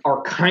day,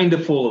 are kind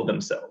of full of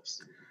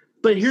themselves.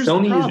 But here's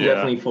Sony the problem. is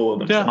definitely full of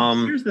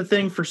themselves. Here's the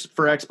thing for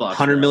Xbox.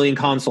 100 million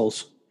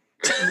consoles.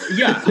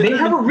 Yeah, they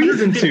have a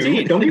reason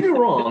to. Don't get me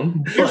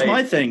wrong. Here's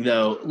my thing,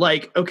 though.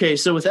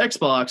 So with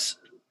Xbox,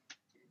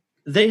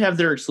 they have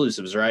their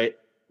exclusives, right?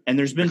 And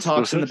there's been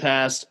talks in the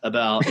past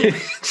about dude.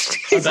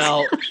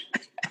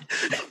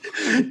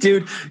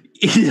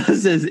 He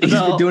does this. He's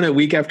been doing it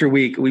week after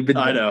week.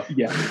 I know.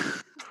 Yeah.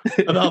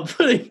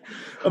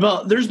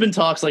 There's been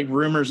talks, like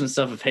rumors and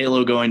stuff, of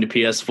Halo going to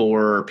PS4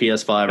 or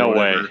PS5 or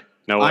whatever.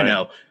 No way. I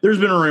know. There's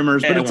been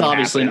rumors, but it's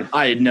obviously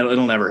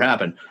it'll never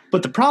happen.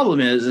 But the problem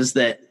is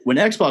that when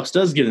Xbox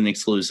does get an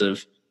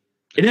exclusive,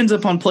 it ends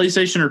up on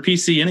PlayStation or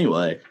PC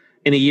anyway.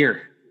 In a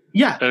year.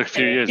 Yeah. In a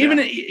few years.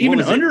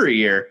 Even under a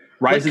year.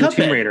 Rise of the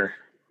Tomb Raider.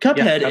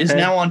 Cuphead is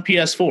now on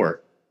PS4.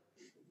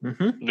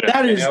 Mm-hmm.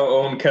 That is now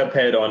own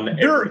Cuphead on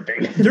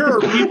everything. There are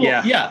people.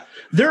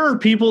 There are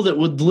people that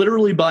would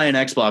literally buy an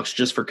Xbox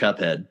just for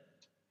Cuphead.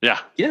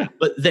 Yeah.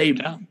 But they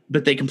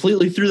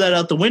completely threw that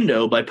out the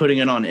window by putting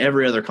it on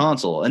every other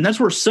console, and that's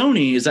where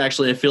Sony is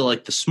actually, I feel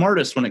like, the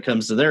smartest when it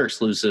comes to their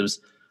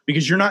exclusives,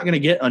 because you're not going to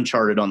get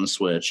Uncharted on the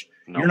Switch.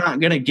 No. You're not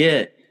going to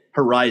get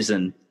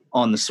Horizon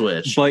on the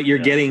Switch, but you're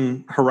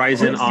getting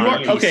Horizon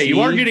on PC. Okay,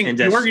 you are getting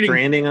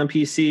Stranding on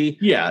PC.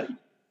 Yeah,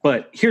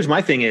 but here's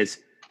my thing: is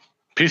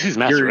PC's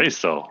master race,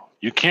 though.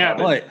 You can't.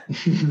 But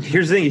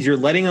here's the thing: is you're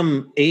letting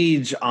them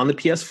age on the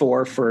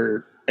PS4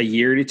 for a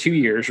year to 2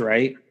 years,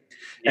 right?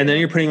 And then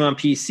you're putting them on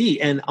PC.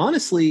 And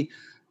honestly,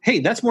 hey,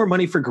 that's more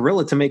money for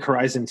Guerrilla to make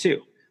Horizon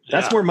 2.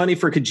 That's more money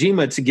for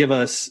Kojima to give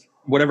us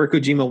whatever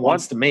Kojima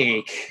wants to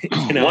make.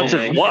 Once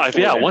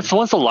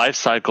the life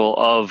cycle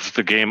of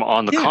the game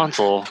on the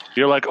console,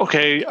 you're like,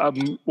 okay,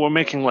 we're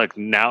making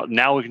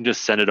now we can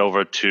just send it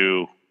over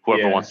to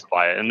whoever wants to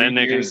buy it, and then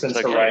they can since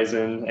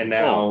Horizon, and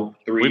now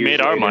 3 years we made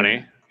our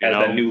money.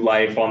 As a new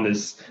life on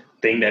this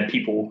thing that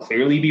people will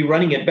clearly be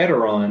running it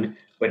better on.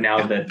 But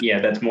now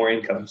that's more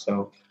income.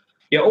 So.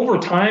 Yeah, over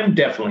time,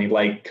 definitely.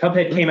 Like,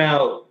 Cuphead came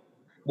out,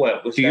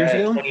 what was 2 years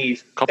ago?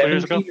 Couple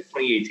years ago?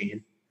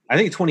 2018. I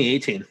think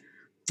 2018,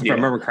 if I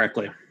remember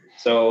correctly.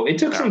 So it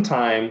took some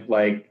time,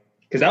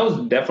 because that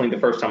was definitely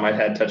the first time I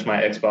had touched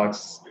my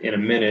Xbox in a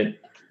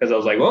minute. Because I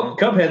was like, well,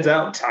 Cuphead's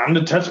out, time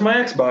to touch my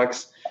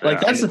Xbox.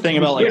 That's the thing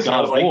about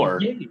God of War.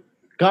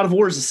 God of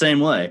War is the same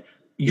way.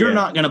 You're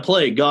not going to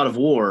play God of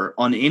War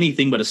on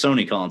anything but a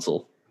Sony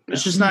console.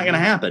 It's just not going to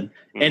happen,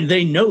 and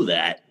they know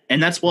that,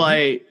 and that's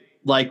why.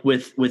 Like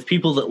with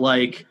people that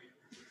like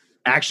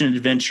action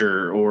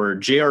adventure or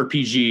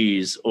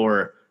JRPGs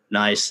or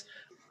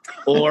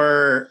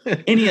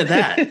any of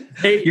that,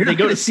 they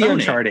go to see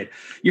Uncharted.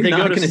 You're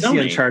not going to see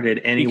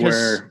Uncharted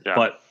anywhere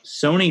but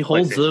Sony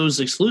holds those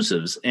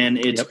exclusives, and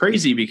it's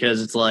crazy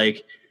because it's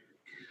like,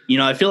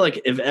 I feel like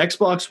if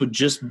Xbox would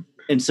just,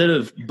 instead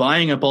of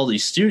buying up all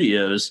these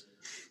studios,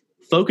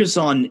 focus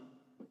on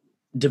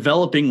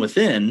developing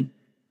within.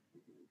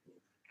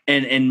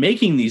 And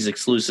making these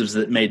exclusives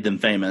that made them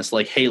famous,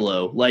 like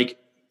Halo. But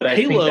I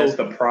think that's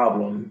the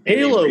problem.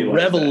 Halo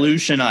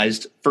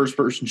revolutionized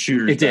first-person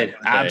shooters. It did,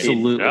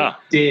 absolutely.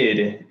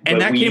 Did. And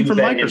that came from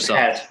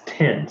Microsoft.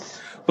 Tense.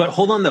 But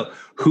hold on, though.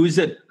 Who's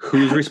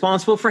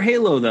responsible for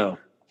Halo, though?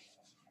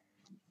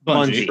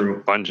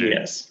 Bungie.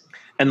 Yes.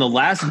 And the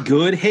last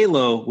good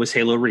Halo was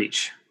Halo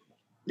Reach.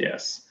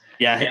 Yes.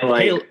 Yeah,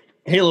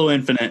 Halo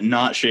Infinite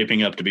not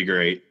shaping up to be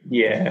great.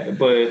 Yeah,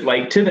 but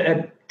like to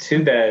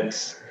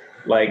that,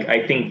 like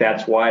I think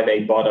that's why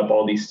they bought up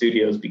all these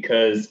studios,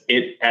 because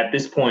at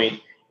this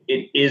point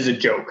it is a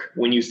joke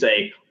when you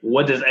say,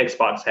 what does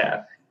Xbox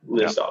have? You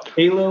list off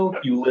Halo,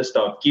 you list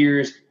off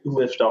Gears, you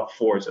list off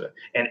Forza,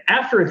 and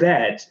after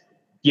that,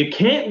 you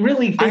can't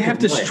really think I have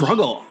to much.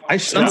 struggle.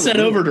 Sunset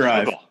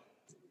Overdrive.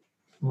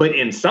 But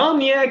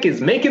Insomniac is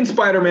making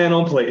Spider-Man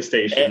on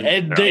PlayStation,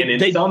 and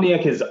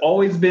Insomniac has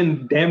always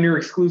been damn near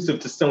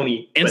exclusive to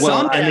Sony.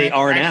 Insomniac and they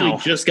are actually now.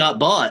 just got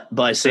bought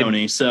by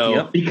Sony,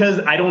 so Because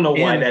I don't know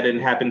why that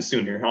didn't happen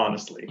sooner,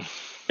 honestly.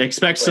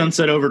 expect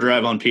Sunset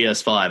Overdrive on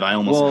PS5. I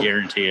almost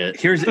guarantee it.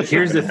 Here's the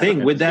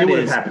thing with that It would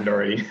is have happened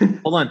already.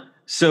 hold on.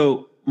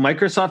 So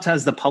Microsoft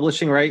has the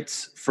publishing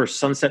rights for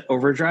Sunset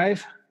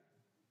Overdrive.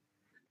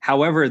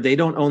 However, they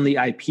don't own the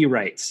IP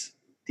rights.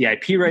 The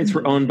IP rights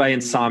were owned by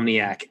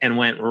Insomniac and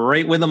went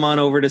right with them on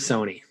over to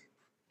Sony.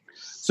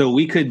 So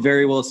we could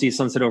very well see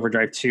Sunset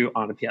Overdrive 2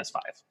 on a PS5.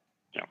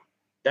 Yeah,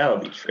 That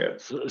would be true.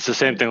 It's the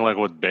same thing like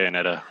with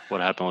Bayonetta.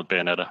 What happened with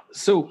Bayonetta?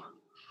 So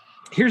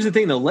here's the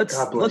thing, though. Let's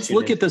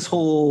look at this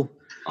whole,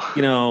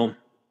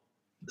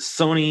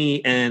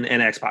 Sony and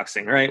Xbox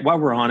thing, right? While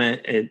we're on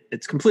it,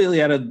 it's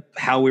completely out of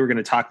how we were going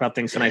to talk about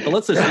things tonight. But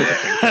let's just look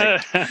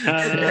at things.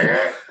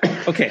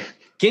 Right? Okay,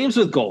 games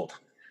with gold.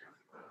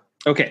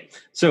 Okay,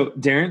 so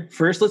Darren,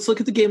 first let's look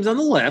at the games on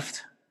the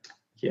left.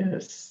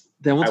 Yes.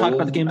 Then we'll talk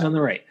about the games on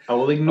the right. I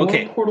will ignore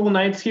Portal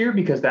Knights here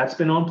because that's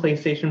been on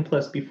PlayStation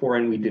Plus before,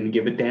 and we didn't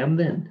give a damn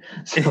then.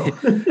 So.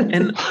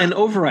 and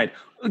Override.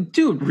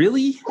 Dude,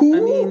 really? I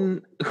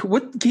mean,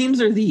 what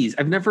games are these?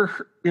 I've never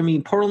heard,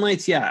 Portal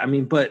Knights, yeah.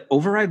 but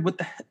Override, what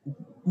the heck?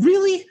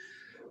 Really?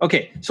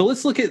 Okay, so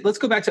let's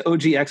go back to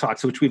OG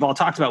Xbox, which we've all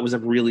talked about was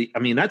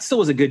that still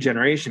was a good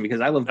generation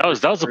because I love that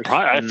was a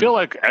prime. I feel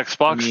like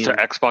Xbox to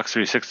Xbox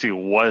 360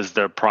 was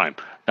their prime.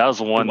 That was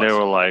the one they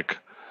were like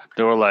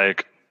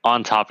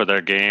on top of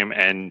their game,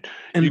 and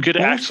you could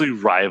actually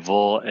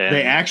rival. And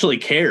they actually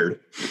cared.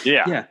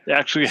 Yeah. They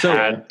actually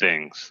had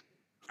things.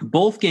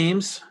 Both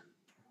games,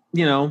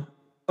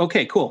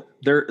 okay, cool.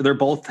 They're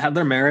both have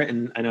their merit,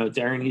 and I know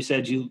Darren, you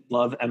said you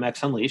love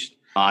MX Unleashed.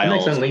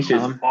 MX Unleashed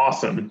is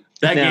awesome.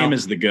 That game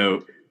is the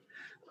GOAT.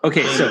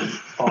 Okay, so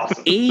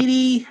awesome.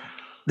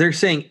 They're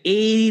saying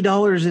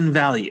 $80 in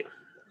value.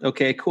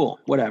 Okay, cool.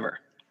 Whatever.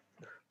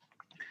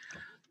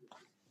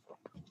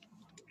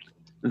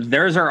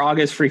 There's our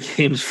August free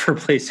games for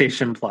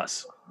PlayStation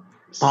Plus.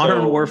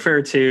 Modern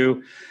Warfare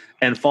 2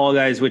 and Fall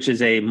Guys, which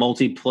is a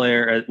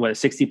multiplayer,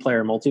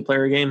 60-player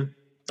multiplayer game,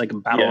 like a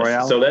battle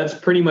royale. So that's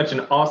pretty much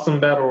an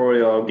awesome battle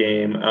royale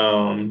game.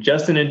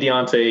 Justin and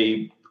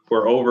Deontay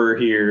were over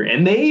here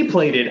and they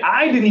played it.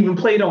 I didn't even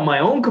play it on my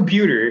own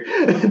computer.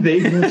 They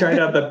tried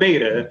out the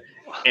beta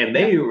and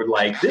they were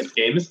like, this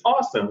game is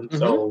awesome. Mm-hmm.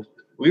 So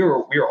we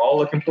were all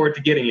looking forward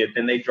to getting it.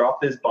 Then they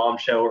dropped this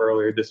bombshell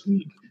earlier this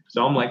week.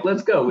 So I'm like,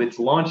 let's go. It's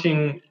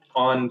launching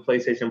on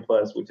PlayStation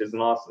Plus, which is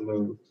an awesome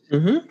move.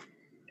 Mm-hmm.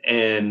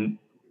 And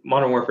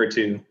Modern Warfare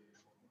 2,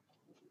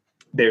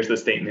 there's the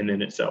statement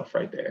in itself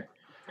right there.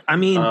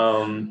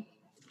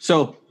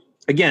 So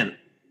again,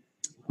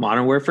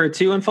 Modern Warfare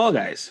 2 and Fall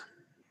Guys.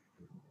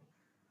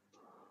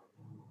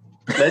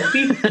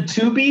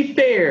 To be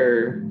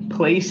fair,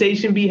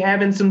 PlayStation be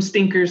having some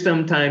stinkers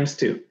sometimes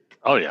too.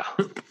 Oh yeah,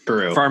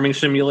 true. Farming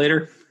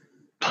Simulator.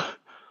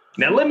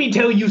 Now let me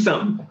tell you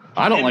something.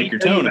 I don't like your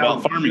tone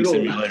about Farming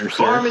Simulator. Sir.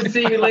 Farming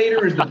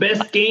Simulator is the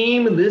best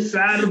game in this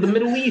side of the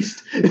Middle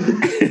East,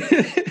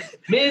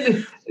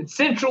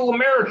 Central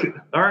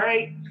America. All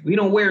right, we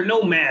don't wear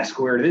no mask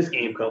where this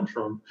game comes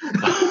from.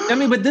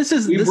 But this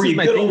is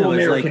my thing though.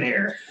 American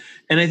air.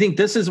 And I think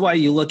this is why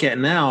you look at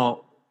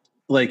now.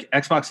 Like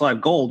Xbox Live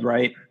Gold,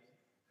 right?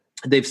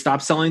 They've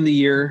stopped selling the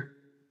year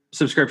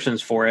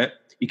subscriptions for it.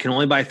 You can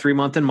only buy 3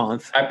 month and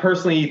month. I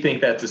personally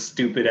think that's a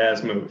stupid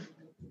ass move.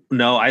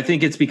 No, I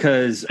think it's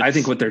because I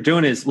think what they're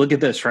doing is look at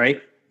this,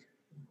 right?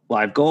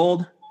 Live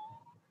Gold,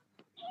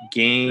 Xbox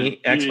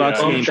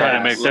Game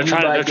Pass. They're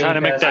trying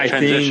to make that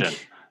transition.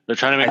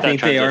 I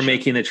think they are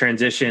making the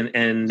transition,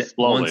 and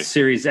slowly. Once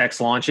Series X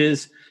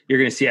launches, you're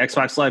going to see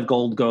Xbox Live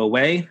Gold go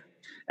away.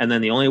 And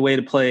then the only way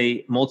to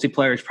play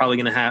multiplayer is probably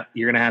you're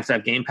going to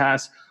have Game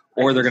Pass,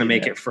 or they're going to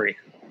make it free.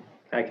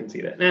 I can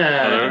see that.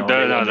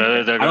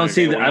 I don't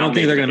think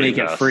they're going to make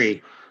it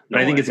free.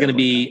 But I think it's going to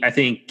be. I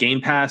think Game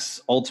Pass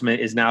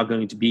Ultimate is now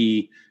going to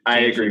be.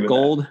 I agree with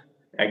Gold,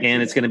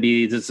 and it's going to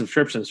be the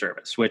subscription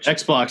service. Which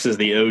Xbox is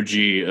the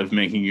OG of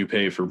making you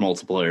pay for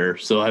multiplayer.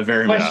 So I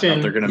very much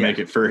doubt they're going to make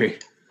it free.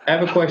 I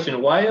have a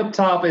question. Why up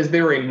top is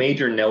there a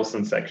Major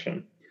Nelson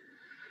section?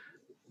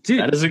 Dude,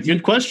 that is a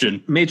good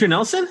question. Major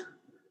Nelson?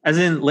 As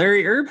in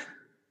Larry Erb?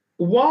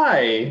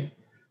 Why?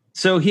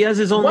 So he has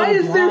his own. Why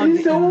is there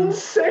his own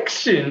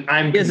section?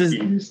 I'm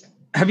confused.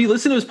 Have you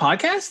listened to his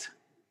podcast?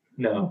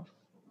 No.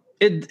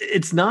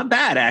 It's not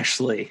bad,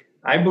 actually.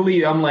 I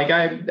believe. I'm like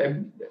I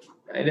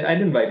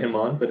I'd invite him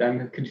on, but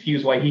I'm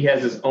confused why he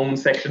has his own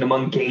section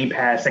among Game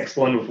Pass,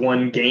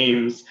 X1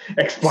 games,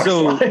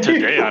 Xbox Live.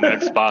 Today on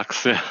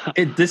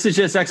Xbox. This is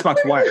just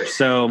Xbox Wire.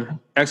 So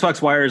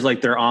Xbox Wire is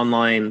like their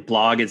online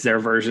blog. It's their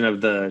version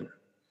of the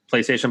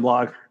PlayStation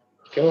blog.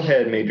 Go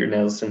ahead, Major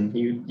Nelson.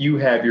 You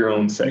have your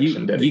own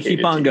section dedicated. You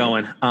keep on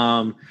going.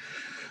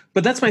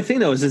 But that's my thing,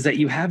 though, is that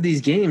you have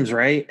these games,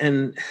 right?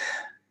 And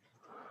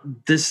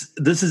this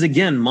is,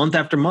 again, month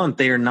after month,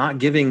 they are not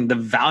giving the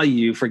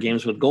value for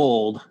games with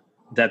gold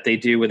that they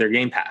do with their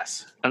Game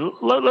Pass. And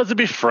let's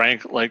be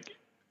frank, like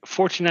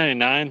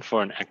 $14.99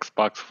 for an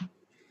Xbox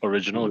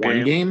original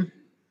game?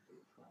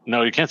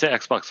 No, you can't say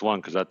Xbox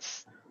One because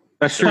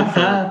that's true.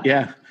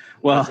 Yeah.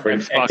 Well,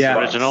 Xbox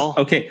original.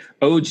 Okay,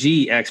 OG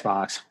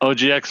Xbox. OG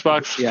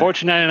Xbox, yeah.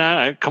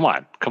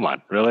 $14.99. Come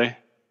on, really?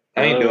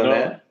 I ain't doing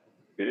that.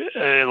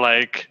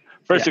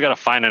 First you got to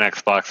find an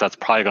Xbox that's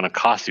probably going to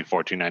cost you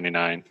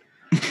 $14.99,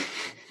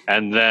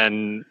 and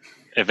then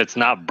if it's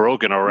not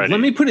broken already, let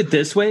me put it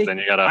this way: then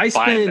you got to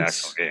find the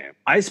actual game.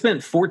 I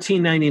spent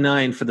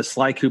 $14.99 for the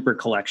Sly Cooper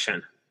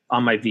collection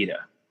on my Vita.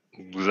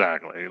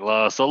 Exactly.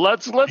 So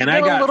let's get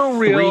a little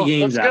real.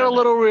 Let's get a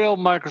little real,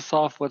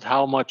 Microsoft, with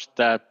how much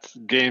that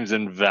game's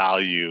in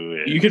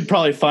value is. You could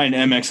probably find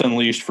MX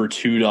Unleashed for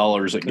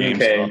 $2 at GameStop.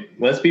 Okay,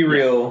 let's be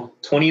real.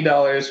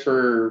 $20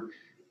 for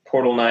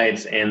Portal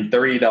Knights and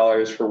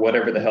 $30 for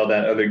whatever the hell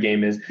that other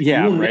game is.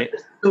 Yeah, right.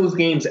 Those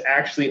games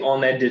actually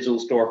on that digital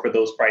store for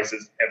those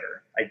prices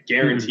ever. I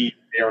guarantee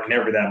they are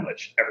never that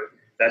much ever.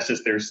 That's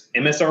just there's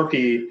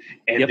MSRP,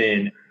 and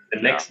then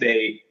the next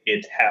day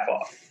it's half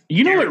off.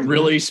 You know what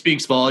really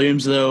speaks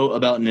volumes, though,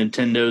 about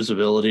Nintendo's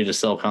ability to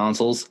sell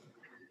consoles?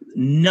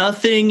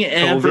 Nothing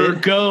ever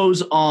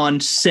goes on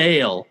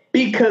sale.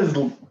 Because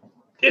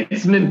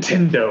it's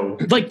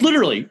Nintendo. Like,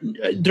 literally,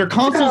 their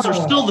consoles are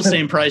still the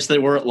same price they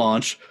were at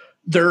launch.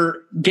 Their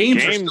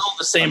games are still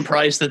the same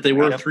price that they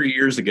were 3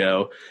 years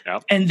ago.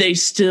 Yep. And they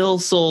still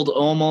sold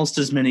almost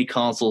as many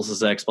consoles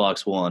as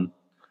Xbox One.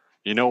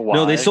 You know why?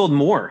 No, they sold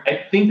more.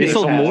 I think they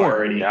sold more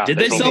already. Yeah, Did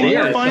they sell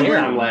more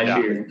finally?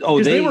 Last year.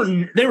 Oh, they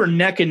were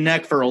neck and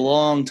neck for a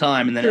long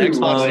time, and then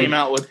Xbox came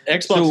out with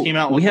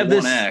the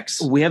One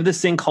X. We have this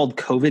thing called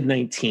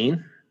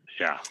COVID-19.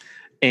 Yeah,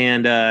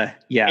 and and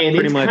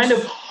pretty it's much kind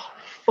of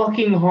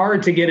fucking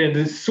hard to get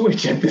a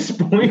Switch at this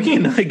point. You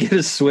cannot get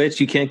a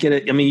Switch. You can't get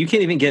it. I mean, you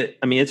can't even get.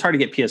 I mean, it's hard to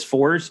get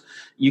PS4s.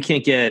 You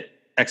can't get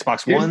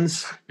Xbox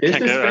Ones. This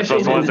is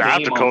Xbox Ones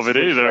after COVID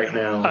either. Right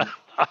now.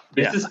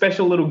 There's a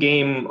special little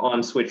game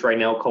on Switch right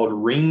now called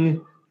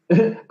Ring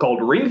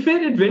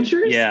Fit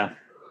Adventures. Yeah.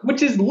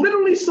 Which is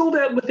literally sold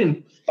out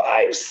within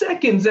 5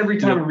 seconds every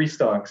time it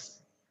restocks.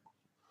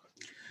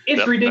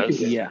 It's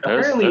ridiculous.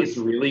 Apparently it's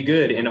really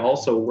good and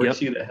also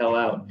works you the hell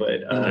out.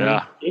 But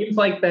games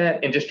like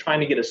that and just trying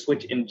to get a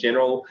Switch in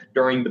general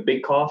during the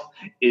big cough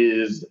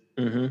is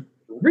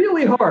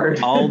really hard.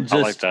 I'll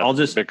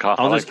just big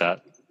cough. I like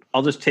that.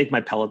 I'll just take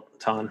my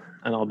Peloton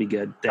and I'll be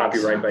good. Thanks.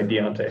 Copyright by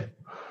Deontay.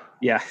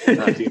 Yeah.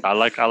 I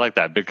like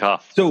that big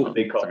cough. So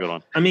big cough. That's a good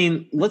one. I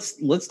mean,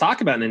 let's talk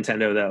about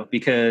Nintendo though,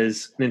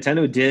 because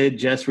Nintendo did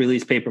just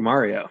release Paper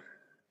Mario,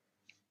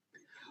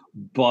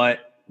 but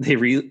they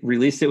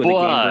released it with a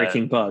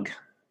game-breaking bug.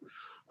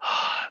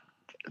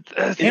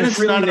 And it's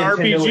not an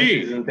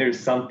RPG. Isn't there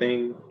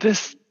something?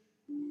 This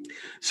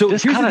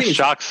kind of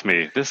shocks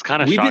me. This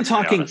kind of we've shocks been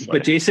talking, me,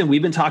 but Jason,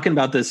 we've been talking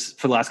about this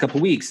for the last couple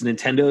of weeks.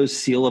 Nintendo's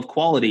seal of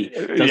quality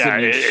doesn't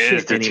mean shit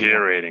is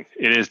deteriorating.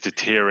 Anymore. It is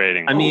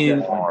deteriorating. I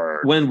mean,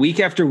 when week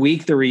after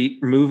week they're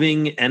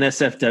removing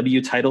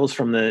NSFW titles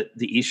from the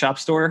eShop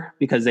store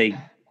because they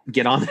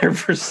get on there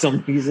for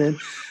some reason.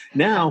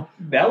 Now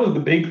that was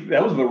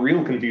the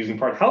real confusing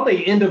part. How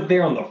they end up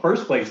there in the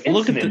first place?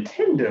 Look at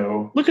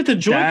Nintendo. Look at the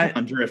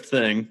Joy-Con drift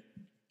thing.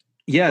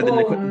 Yeah,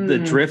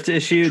 the drift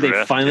issue.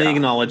 They finally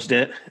acknowledged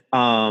it.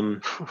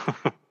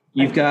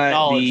 You've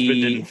got but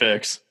didn't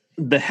fix.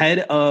 The head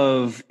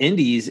of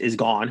Indies is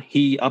gone.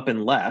 He up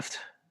and left.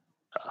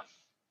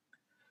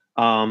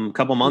 A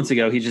couple months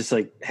ago, he's just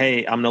like,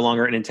 "Hey, I'm no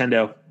longer at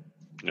Nintendo.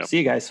 Yep. See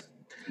you guys."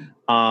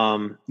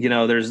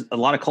 There's a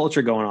lot of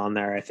culture going on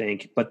there, I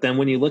think. But then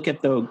when you look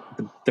at the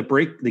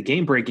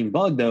game breaking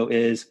bug, though,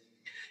 is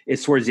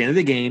it's towards the end of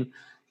the game.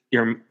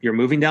 You're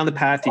moving down the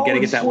path. You got to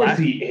get that last.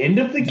 The end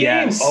of the game.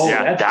 Yes. Oh,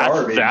 yeah, that's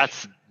garbage.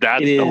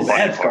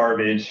 That's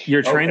garbage.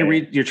 You're trying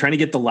to You're trying to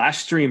get the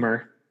last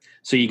streamer.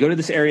 So you go to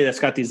this area that's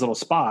got these little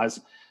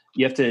spas.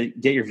 You have to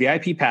get your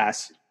VIP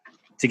pass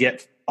to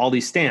get all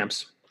these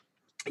stamps.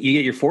 You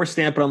get your 4th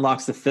stamp, it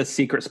unlocks the 5th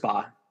secret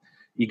spa.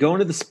 You go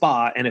into the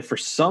spa, and if for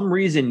some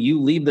reason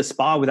you leave the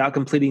spa without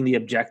completing the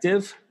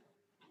objective,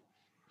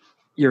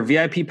 your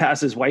VIP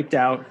pass is wiped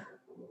out.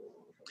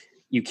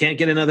 You can't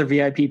get another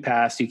VIP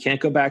pass. You can't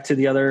go back to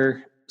the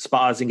other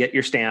spas and get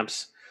your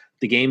stamps.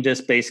 The game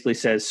just basically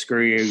says,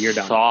 screw you, you're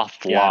done.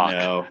 Soft lock.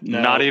 No,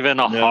 not even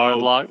a hard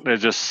lock. They're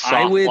just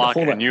soft lock,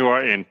 and you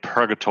are in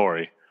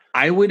purgatory.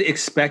 I would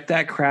expect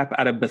that crap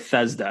out of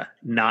Bethesda,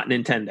 not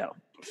Nintendo.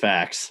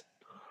 Facts.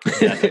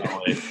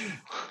 Definitely.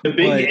 The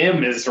big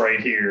M is right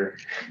here.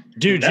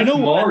 Dude, That's you know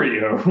what?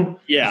 Mario.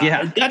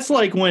 Yeah. That's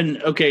like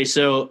when, okay,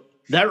 so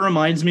that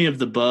reminds me of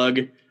the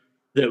bug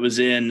that was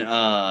in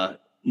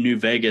New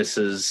Vegas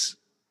is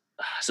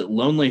it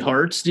Lonely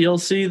Hearts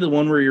DLC, the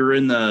one where you're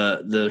in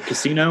the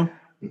casino?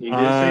 You did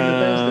say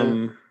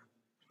Bethesda.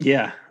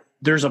 Yeah.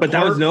 There's a but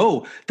part,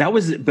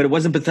 but it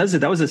wasn't Bethesda,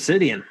 that was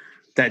Obsidian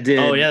that did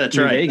that's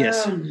New right.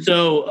 Vegas.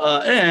 So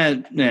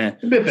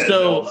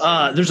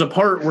there's a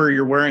part where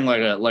you're wearing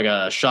like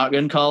a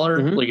shotgun collar.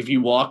 Mhm. Like if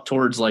you walk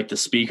towards like the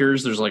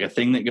speakers, there's like a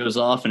thing that goes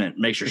off and it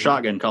makes your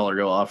shotgun collar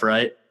go off,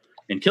 right?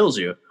 And kills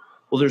you.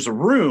 Well, there's a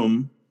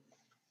room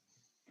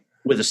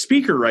with a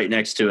speaker right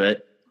next to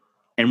it.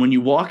 And when you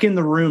walk in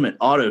the room, it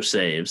auto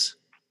saves.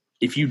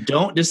 If you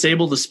don't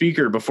disable the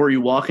speaker before you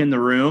walk in the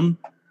room,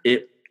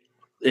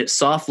 it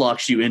soft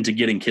locks you into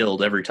getting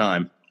killed every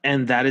time.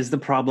 And that is the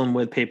problem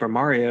with Paper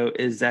Mario,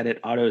 is that it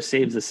auto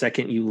saves the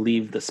second you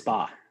leave the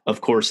spa.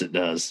 Of course it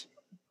does.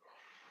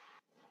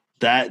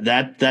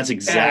 That's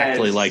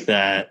exactly like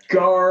that.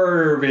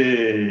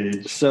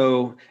 Garbage.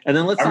 So, and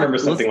then I remember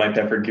something like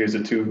that for Gears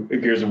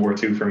of War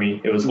 2 for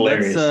me. It was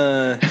hilarious.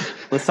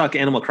 Let's talk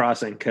Animal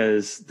Crossing,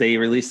 because they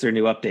released their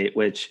new update,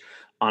 which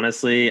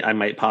honestly, I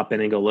might pop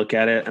in and go look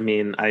at it. I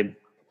mean, I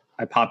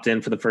popped in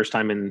for the first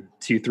time in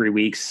 2-3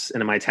 weeks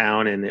into my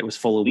town, and it was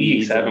full of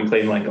weeds. I haven't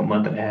played in like a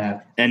month and a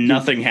half. And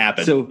nothing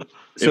happened. So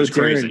it was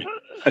crazy.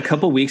 A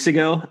couple weeks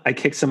ago, I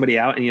kicked somebody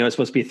out, and it's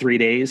supposed to be 3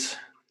 days,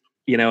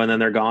 and then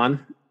they're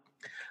gone.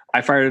 I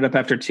fired it up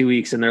after 2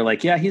 weeks, and they're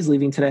like, "Yeah, he's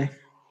leaving today."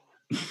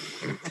 He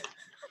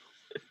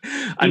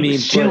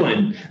was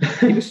chilling.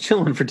 He was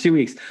chilling for 2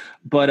 weeks,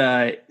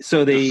 but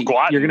so you're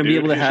going to be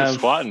able to have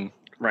squatting.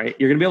 Right,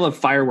 you're going to be able to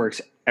have fireworks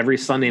every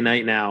Sunday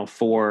night now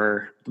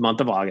for the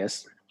month of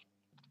August.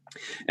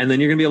 And then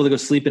you're going to be able to go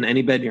sleep in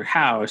any bed in your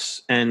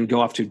house and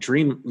go off to a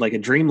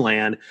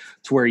dreamland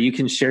to where you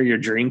can share your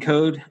dream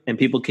code and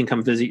people can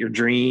come visit your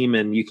dream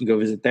and you can go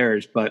visit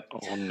theirs. But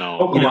oh no,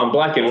 Pokemon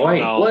Black and White.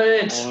 No.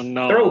 What? Oh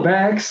no,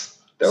 throwbacks.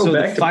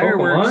 Throwback to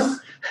Pokemon.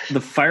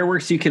 The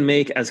fireworks you can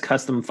make as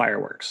custom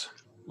fireworks.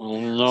 Oh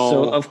no.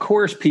 So of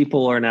course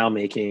people are now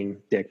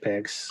making dick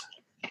pics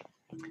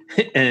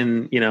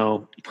and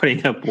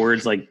putting up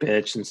words like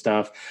bitch and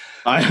stuff.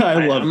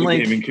 I love the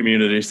gaming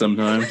community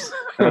sometimes.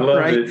 I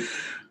love it.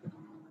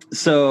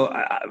 So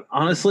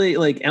honestly,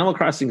 like Animal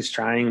Crossing is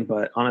trying,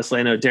 but honestly,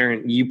 I know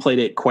Darren, you played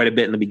it quite a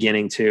bit in the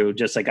beginning too,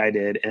 just like I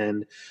did.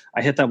 And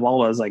I hit that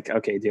wall. I was like,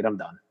 okay, dude, I'm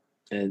done.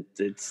 And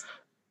it's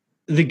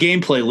the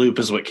gameplay loop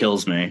is what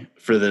kills me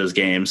for those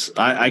games.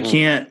 I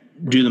can't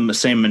do the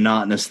same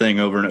monotonous thing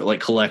over and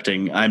like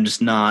collecting. I'm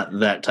just not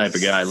that type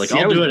of guy. Like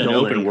I'll do it in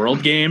open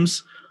world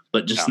games,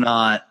 but just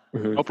not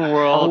open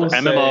world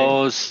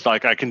MMOs.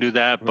 Like I can do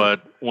that,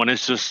 but when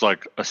it's just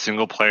like a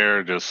single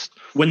player, just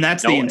when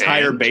that's the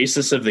entire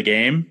basis of the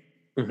game.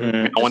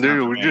 When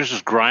we're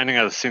just grinding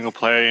as a single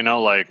player,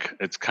 like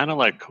it's kind of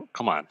like,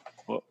 come on,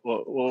 what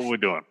are we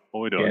doing? What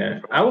are we doing? Yeah,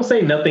 I will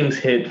say nothing's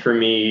hit for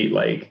me.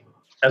 Like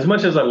as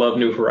much as I love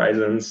New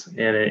Horizons,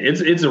 and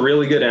it's a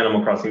really good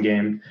Animal Crossing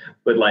game,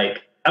 but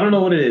like I don't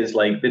know what it is.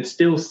 Like it's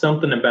still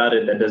something about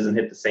it that doesn't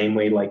hit the same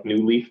way like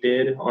New Leaf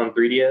did on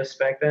 3DS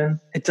back then.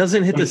 It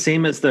doesn't hit the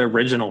same as the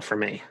original for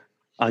me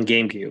on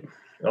GameCube.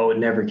 Oh, it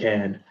never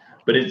can.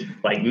 But it's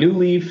like New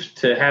Leaf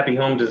to Happy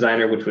Home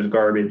Designer, which was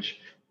garbage,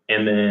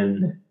 and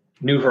then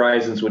New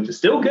Horizons, which is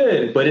still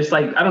good, but it's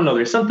like I don't know.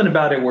 There's something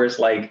about it where it's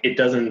like it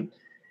doesn't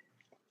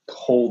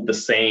hold the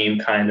same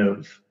kind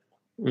of.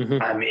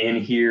 I'm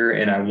in here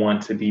and I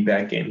want to be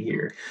back in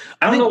here.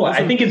 I don't know why.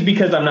 I think it's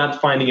because I'm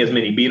not finding as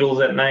many beetles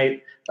at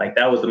night. Like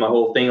that was my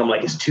whole thing. I'm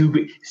like, it's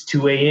 2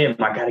 a.m.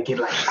 I gotta get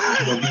like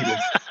 5 more beetles.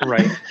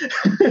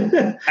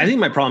 Right. I think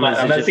my problem is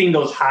I'm not seeing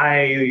those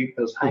high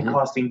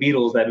costing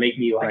beetles that make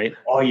me like,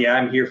 oh yeah,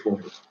 I'm here for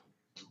it.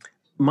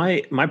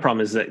 My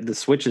problem is that the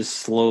Switch is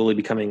slowly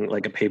becoming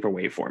like a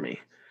paperweight for me.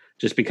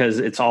 Just because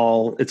it's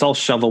all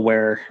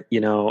shovelware,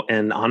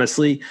 and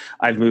honestly,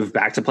 I've moved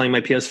back to playing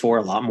my PS4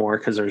 a lot more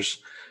because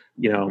there's,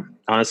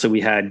 honestly,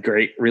 we had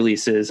great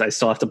releases. I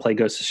still have to play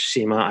Ghost of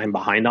Tsushima. I'm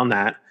behind on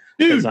that.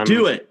 Dude,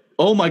 do it.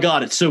 Oh my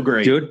God, it's so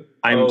great. Dude,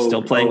 I'm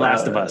still playing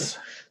Last of Us.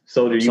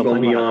 So are you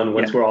going to be on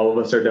once we're all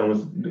of us are done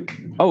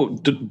with... Oh,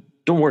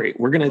 don't worry.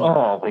 We're going to...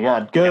 Oh my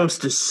God,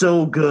 Ghost is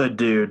so good,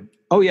 dude.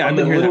 Oh yeah,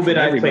 the little bit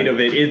I played of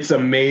it, it's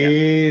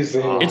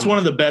amazing. Yeah. It's one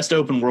of the best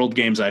open world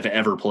games I've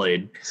ever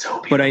played.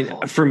 So beautiful.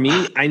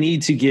 But I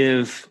need to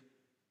give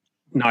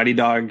Naughty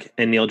Dog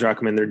and Neil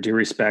Druckmann their due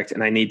respect,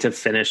 and I need to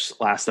finish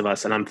Last of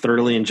Us, and I'm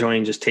thoroughly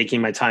enjoying just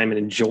taking my time and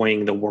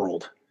enjoying the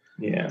world.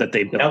 Yeah, that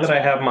they built. Now that I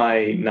have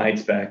my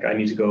nights back, I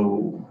need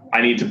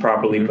to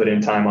properly put in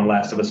time on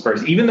Last of Us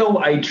first. Even though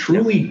I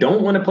truly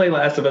don't want to play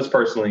Last of Us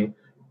personally,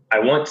 I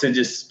want to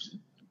just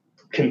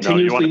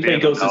continuously play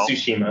Ghost of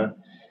Tsushima.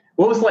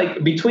 What was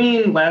like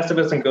between Last of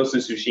Us and Ghost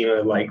of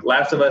Tsushima? Like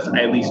Last of Us, I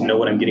at least know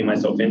what I'm getting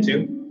myself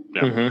into.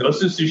 Yeah.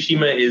 Ghost of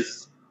Tsushima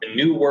is a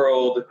new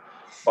world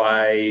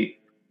by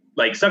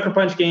like Sucker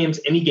Punch games.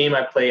 Any game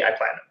I play, I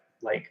platinum.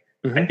 Like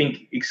I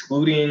think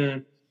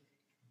excluding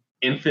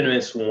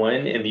Infamous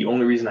 1, and the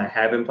only reason I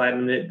haven't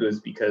platinumed it was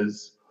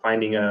because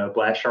finding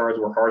blast shards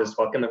were hard as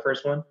fuck in the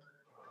first one.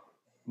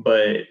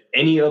 But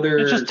any other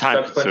It's just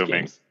time consuming.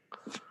 games,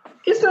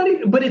 it's not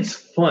even, but it's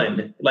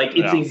fun. Like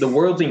the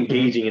world's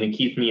engaging and it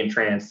keeps me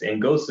entranced.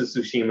 And Ghost of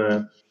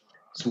Tsushima's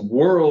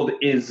world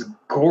is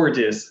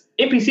gorgeous.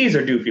 NPCs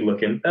are doofy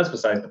looking. That's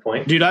besides the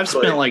point. Dude, I've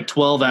spent like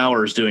 12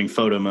 hours doing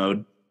photo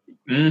mode.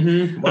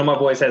 Mm-hmm. One of my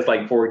boys has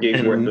like 4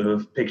 gigs worth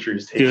of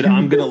pictures taken. Dude,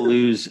 I'm gonna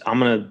lose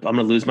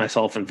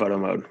myself in photo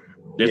mode.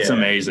 It's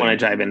amazing when I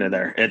dive into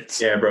there.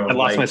 Bro. I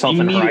lost myself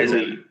in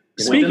Horizon.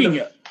 Speaking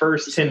of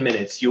first 10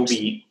 minutes, you'll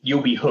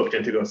be hooked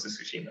into Ghost of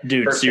Tsushima.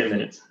 Dude, first 10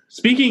 minutes.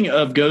 Speaking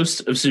of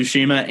Ghost of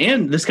Tsushima,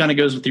 and this kind of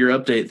goes with your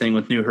update thing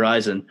with New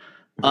Horizon,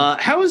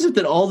 how is it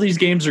that all these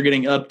games are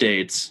getting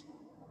updates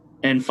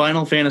and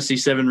Final Fantasy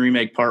VII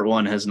Remake Part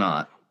 1 has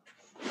not?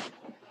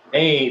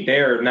 Hey,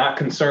 they're not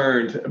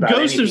concerned about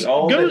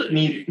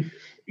anything.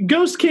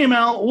 Ghost came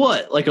out,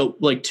 what,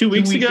 like 2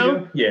 weeks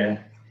ago? Yeah.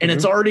 And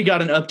it's already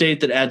got an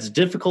update that adds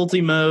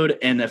difficulty mode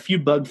and a few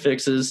bug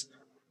fixes.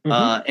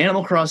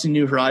 Animal Crossing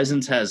New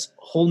Horizons has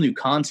whole new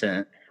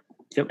content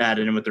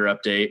added in with their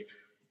update.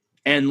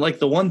 And like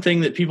the one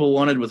thing that people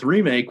wanted with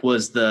Remake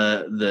was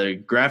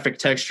the graphic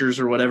textures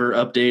or whatever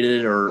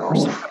updated or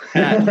something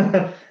like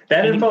that.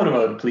 That in photo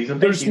mode, please.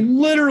 There's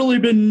literally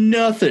been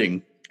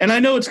nothing. And I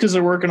know it's because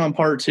they're working on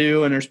Part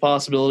 2 and there's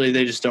possibility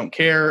they just don't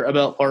care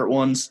about Part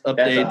 1's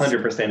updates. That's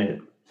 100%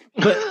 it.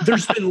 But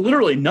there's been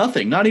literally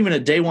nothing. Not even a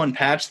day one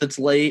patch that's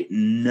late.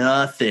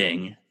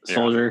 Nothing.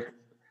 Soldier,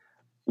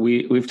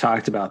 we've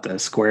talked about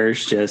this.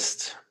 Square's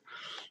just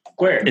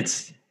Square.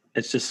 It's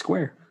just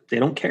Square. They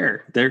don't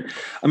care.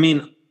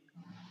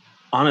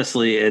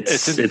 Honestly,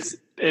 it's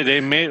they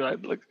made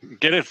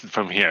get it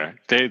from here.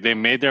 They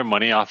made their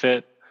money off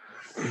it,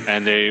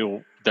 and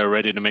they're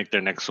ready to make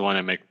their next one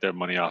and make their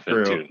money off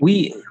it too.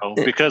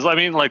 Because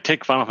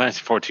take Final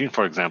Fantasy 14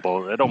 for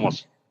example. It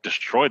almost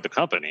destroyed the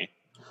company,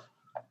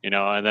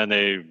 and then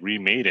they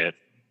remade it.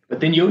 But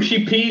then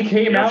Yoshi P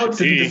came out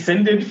and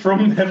descended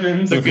from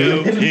heavens and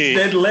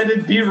instead let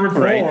it be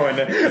reborn. Right.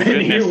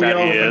 And here we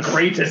are, the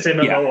greatest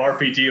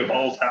MMORPG of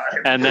all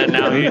time. And then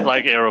now he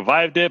it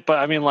revived it,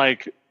 but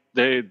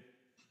they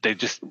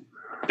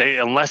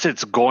unless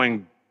it's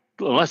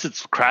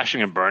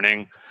crashing and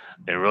burning,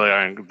 they really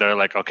aren't. They're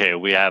like, okay,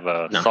 we have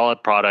a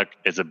solid product.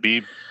 It's a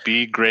B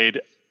grade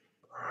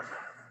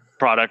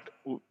product.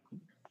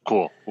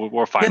 Cool,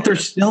 we're fine. Yet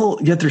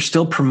they're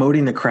still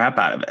promoting the crap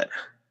out of it.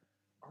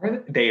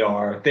 They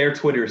are. Their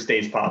Twitter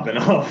stays popping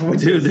off.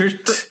 Dude,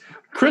 there's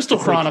Crystal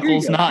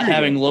Chronicles not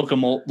having local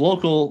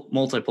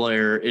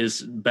multiplayer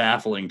is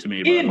baffling to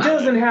me. It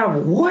doesn't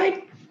have what?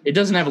 It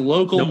doesn't have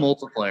local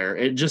multiplayer.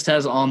 It just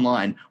has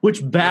online,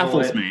 which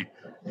baffles me.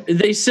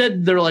 They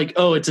said they're like,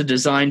 oh, it's a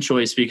design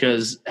choice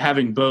because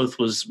having both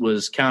was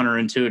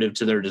counterintuitive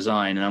to their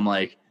design. And I'm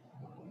like,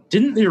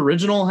 didn't the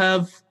original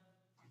have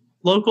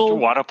local? You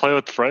want to play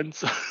with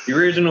friends? The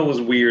original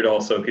was weird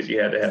also because you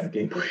had to have a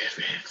Game Boy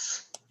Advance.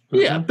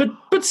 Yeah,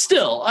 but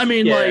still,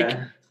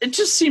 it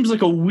just seems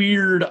like a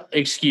weird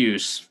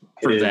excuse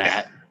for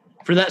that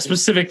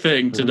specific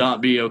thing to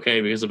not be okay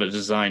because of a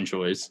design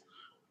choice.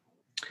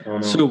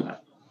 So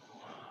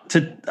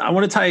I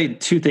want to tie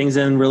 2 things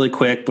in really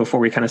quick before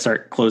we kind of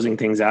start closing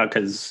things out,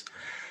 because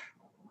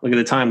look at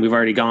the time. We've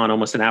already gone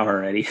almost an hour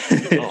already.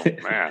 Oh,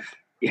 man.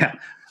 Yeah.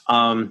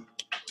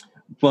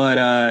 But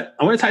I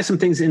want to tie some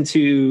things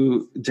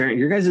into during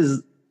your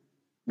guys'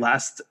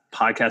 last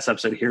podcast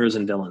episode, Heroes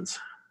and Villains.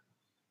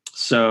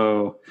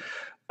 So,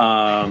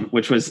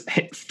 which was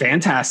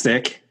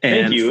fantastic.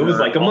 Thank you. It was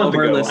like a month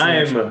ago. I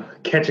am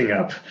catching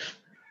up.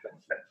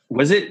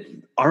 Was it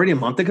already a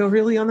month ago,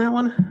 really, on that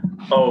one?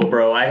 Oh,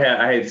 bro,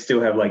 I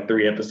still have like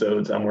 3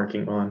 episodes I'm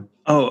working on.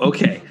 Oh,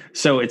 okay.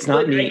 So it's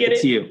not me,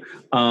 it's you.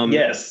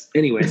 Yes.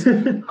 Anyways,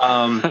 so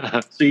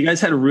you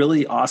guys had a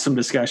really awesome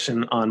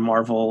discussion on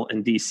Marvel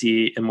and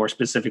DC, and more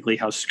specifically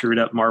how screwed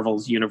up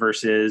Marvel's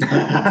universe is,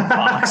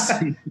 Fox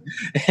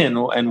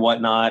and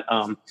whatnot.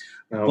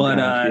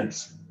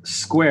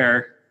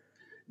 Square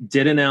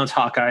did announce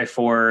Hawkeye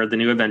for the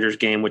new Avengers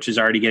game, which is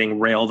already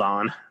getting railed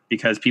on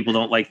because people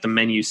don't like the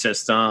menu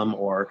system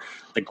or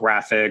the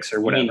graphics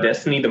or whatever. You mean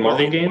Destiny, the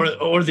Marvel game?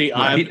 Or the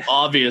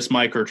obvious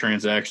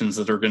microtransactions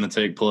that are going to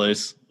take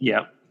place.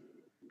 Yeah.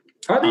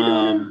 Are they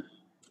doing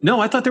No,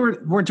 I thought they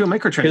weren't doing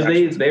microtransactions.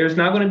 Because there's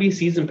not going to be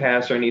season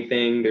pass or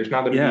anything. There's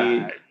not going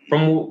to be,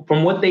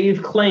 from what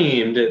they've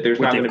claimed, there's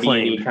not going to be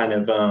any kind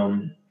of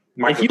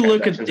if you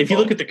look at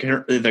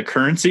the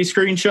currency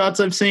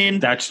screenshots I've seen,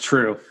 that's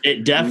true.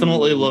 It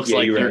definitely looks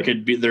like there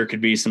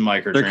could be some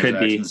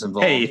microtransactions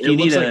involved. Hey, if you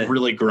need like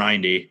really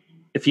grindy.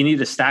 If you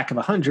need a stack of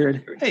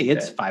 100, hey,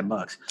 it's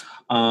 $5.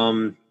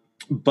 And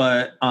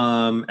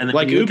then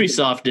like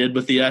Ubisoft did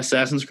with the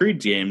Assassin's Creed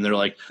game, they're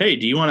like, hey,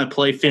 do you want to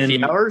play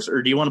 50 hours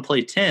or do you want to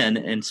play 10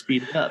 and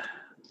speed it up?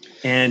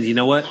 And you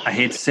know what? I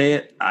hate to say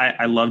it.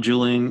 I love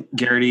Julian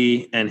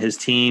Garrity and his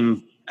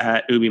team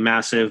at Ubi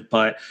Massive,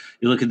 but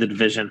you look at the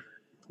Division,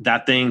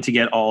 that thing to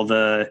get all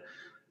the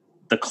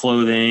the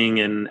clothing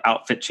and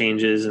outfit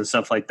changes and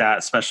stuff like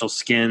that, special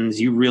skins,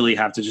 you really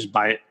have to just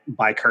buy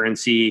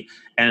currency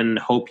and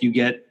hope you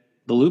get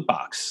the loot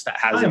box that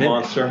has it in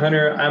Monster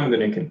Hunter, I'm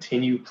going to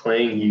continue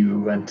playing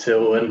you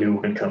until a new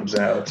one comes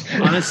out.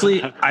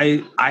 Honestly,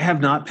 I have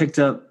not picked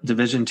up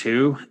Division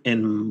 2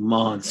 in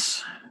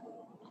months.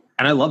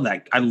 And I love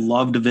that. I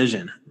love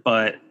Division,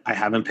 but I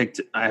haven't picked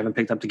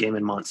up the game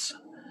in months.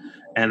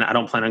 And I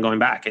don't plan on going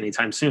back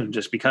anytime soon,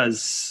 just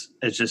because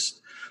it's just,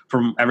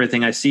 from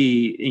everything I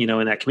see,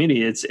 in that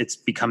community, it's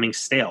becoming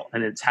stale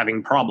and it's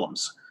having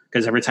problems,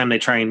 because every time they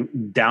try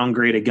and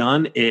downgrade a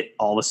gun, it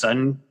all of a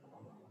sudden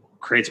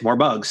creates more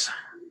bugs.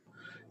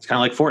 It's kind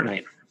of like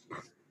Fortnite.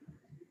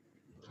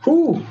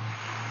 Ooh,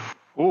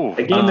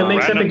 a game that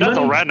makes epic that's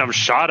money. a random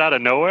shot out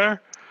of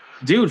nowhere.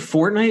 Dude,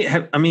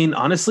 Fortnite,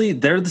 honestly,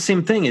 they're the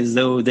same thing, as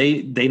though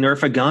they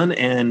nerf a gun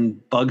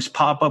and bugs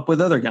pop up with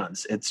other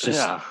guns. It's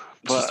just,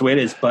 it's just the way it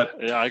is. But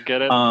yeah, I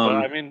get it.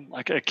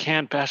 But I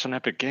can't bash on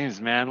Epic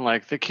Games, man.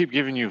 Like, they keep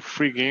giving you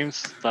free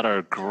games that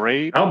are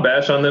great. I'll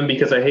bash on them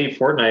because I hate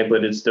Fortnite,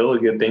 but it's still a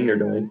good thing they're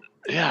doing.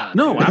 Yeah.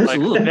 No, dude,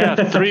 absolutely.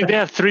 They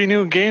have three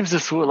new games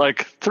this week,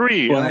 like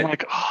 3. Well, and I'm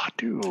like, oh,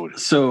 dude.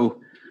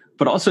 So,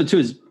 but also too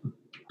is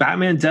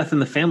Batman: Death in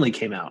the Family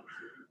came out,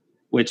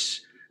 which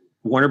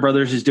Warner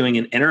Brothers is doing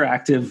an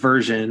interactive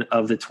version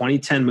of the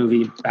 2010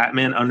 movie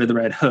Batman Under the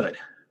Red Hood.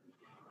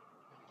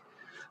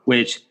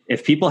 Which,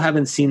 if people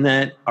haven't seen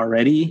that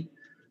already,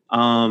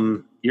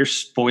 your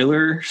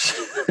spoilers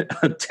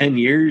of 10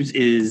 years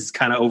is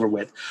kind of over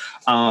with.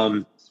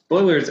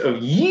 Spoilers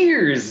of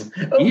years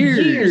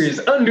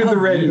under the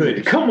Red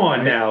Hood. Come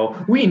on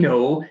now. We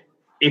know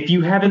if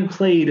you haven't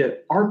played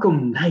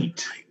Arkham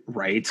Knight.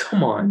 Right.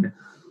 Come on.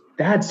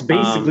 That's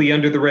basically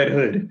Under the Red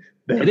Hood.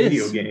 The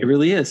video game. It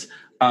really is.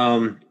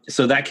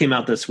 So that came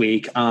out this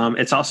week.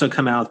 It's also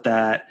come out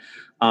that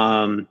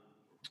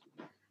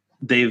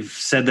they've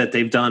said that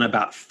they've done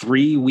about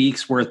 3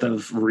 weeks worth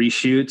of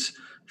reshoots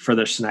for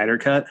their Snyder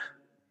Cut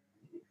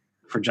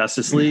for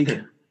Justice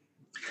League.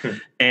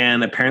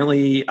 And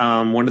apparently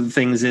one of the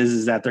things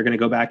is that they're going to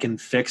go back and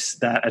fix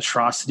that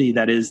atrocity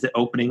that is the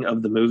opening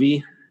of the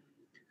movie.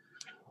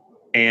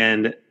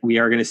 And we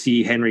are going to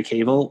see Henry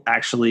Cavill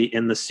actually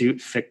in the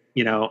suit,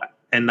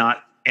 and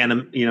not the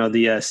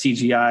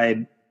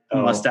CGI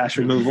mustache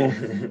removal.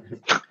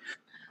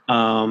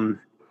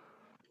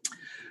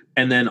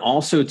 And then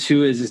also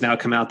too is now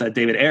come out that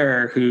David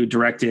Ayer, who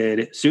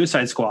directed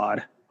Suicide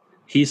Squad,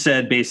 he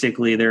said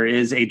basically there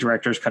is a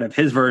director's cut of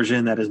his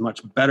version that is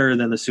much better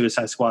than the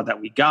Suicide Squad that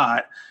we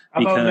got,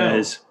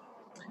 because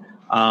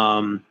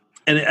and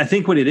I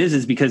think what it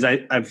is because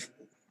I've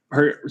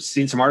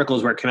seen some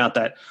articles where it came out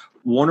that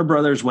Warner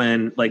Brothers,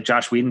 when like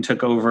Joss Whedon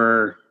took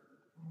over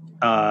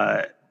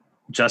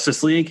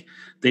Justice League,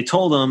 they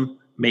told him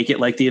make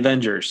it like the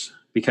Avengers,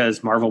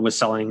 because Marvel was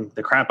selling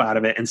the crap out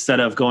of it, instead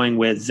of going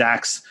with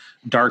Zack's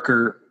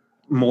darker,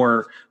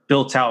 more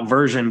built out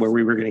version where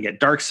we were going to get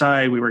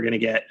Darkseid, we were going to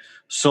get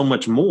so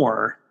much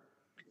more.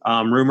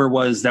 Rumor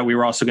was that we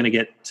were also going to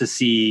get to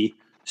see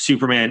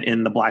Superman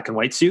in the black and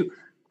white suit,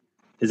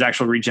 his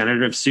actual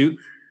regenerative suit.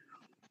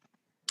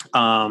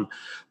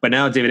 But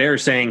now David Ayer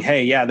is saying,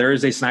 hey, yeah,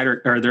 there's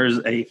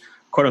a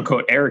quote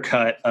unquote Ayer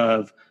cut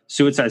of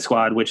Suicide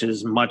Squad, which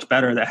is much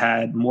better, that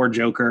had more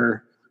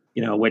Joker,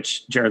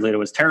 which Jared Leto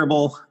was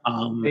terrible.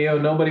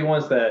 Nobody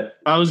wants that.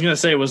 I was going to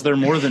say, was there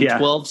more than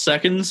 12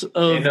 seconds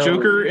of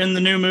Joker in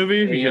the new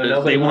movie?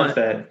 Nobody wants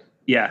that.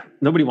 Yeah,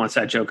 nobody wants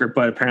that Joker,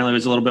 but apparently it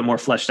was a little bit more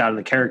fleshed out in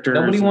the characters.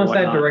 Nobody wants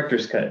that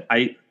director's cut.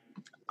 I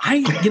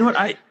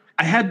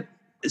had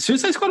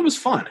Suicide Squad was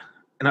fun,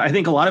 and I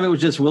think a lot of it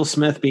was just Will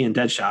Smith being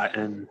Deadshot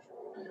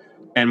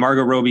and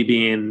Margot Robbie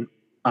being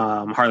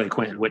Harley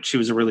Quinn, which she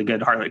was a really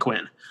good Harley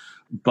Quinn.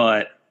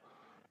 But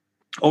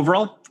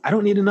overall, I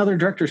don't need another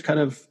director's cut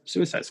of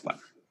Suicide Squad.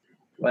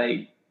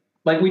 Like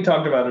we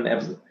talked about in the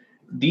episode,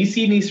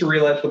 DC needs to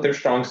realize what their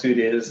strong suit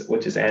is,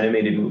 which is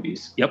animated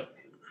movies. Yep.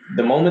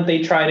 The moment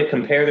they try to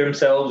compare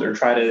themselves or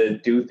try to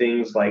do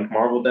things like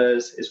Marvel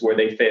does is where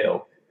they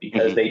fail,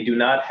 because they do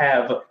not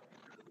have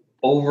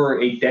over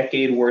a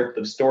decade worth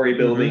of story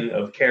building,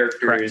 of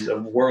characters,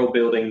 of world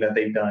building that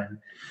they've done.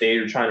 They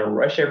are trying to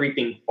rush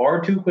everything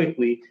far too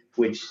quickly,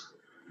 which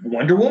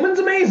Wonder Woman's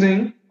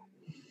amazing.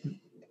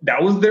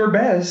 That was their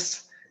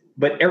best.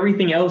 But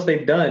everything else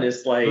they've done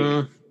is like,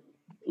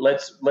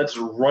 let's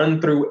run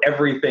through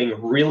everything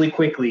really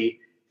quickly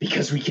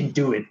because we can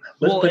do it.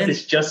 Let's put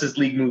this Justice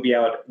League movie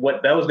out.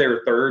 That was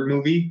their third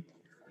movie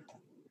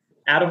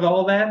out of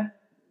all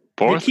that?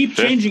 Fourth, they keep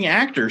changing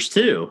actors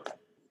too.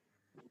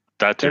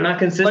 They're not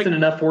consistent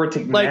enough for it to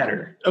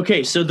matter.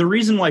 Okay, so the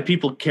reason why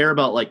people care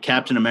about like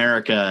Captain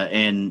America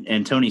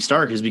and Tony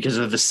Stark is because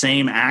of the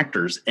same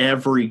actors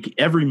every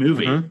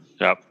movie.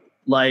 Yep.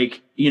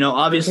 Like,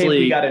 obviously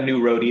we got a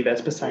new roadie.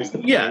 That's besides the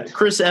point. Yeah,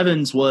 Chris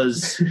Evans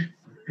was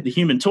the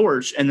Human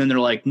Torch, and then they're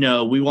like,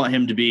 no, we want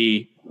him to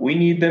be. We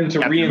need them to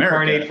Captain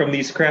reincarnate America from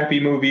these crappy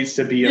movies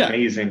to be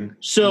amazing.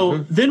 So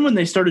then when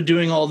they started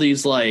doing all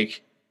these,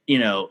 like,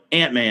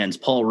 Ant-Man's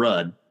Paul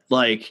Rudd,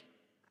 like,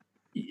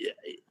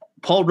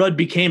 Paul Rudd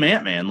became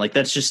Ant-Man. Like,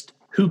 that's just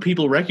who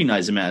people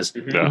recognize him as.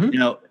 Yeah. You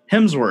know,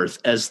 Hemsworth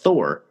as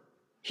Thor.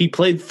 He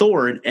played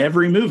Thor in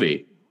every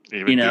movie.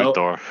 Even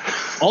Thor.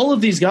 All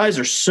of these guys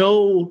are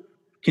so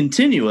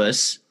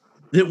continuous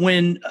that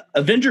when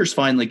Avengers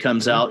finally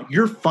comes out,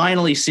 you're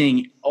finally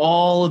seeing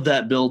all of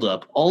that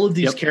buildup, all of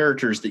these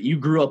characters that you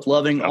grew up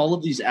loving, all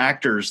of these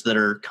actors that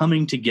are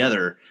coming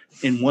together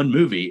in one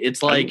movie.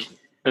 It's like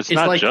it's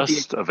not like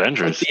just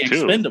Avengers, like the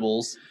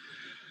Expendables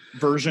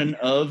version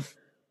of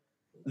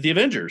the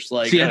Avengers.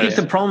 Like, see, I think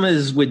the problem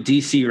is with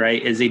DC,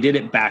 right? Is they did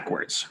it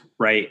backwards,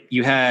 right?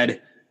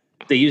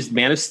 They used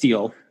Man of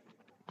Steel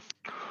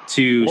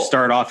to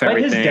start off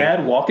everything. Let his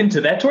dad walk into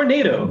that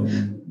tornado.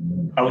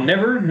 I will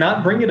never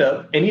not bring it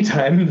up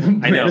anytime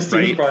Man of Steel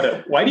is brought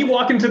up. Why do you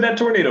walk into that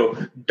tornado?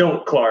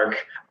 Don't,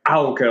 Clark.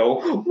 I'll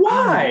go.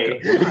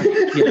 Why?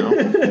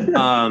 You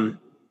know.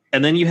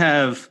 And then you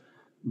have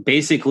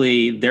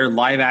basically their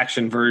live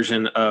action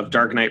version of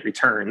Dark Knight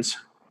Returns,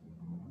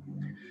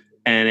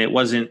 and it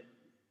wasn't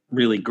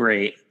really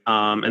great.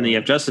 And then you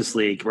have Justice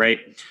League, right?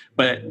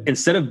 But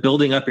instead of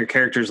building up your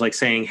characters, like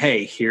saying,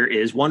 hey, here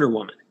is Wonder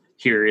Woman,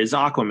 here is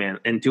Aquaman,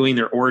 and doing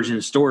their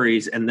origin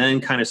stories and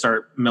then kind of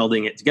start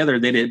melding it together,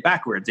 they did it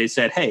backwards. They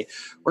said, hey,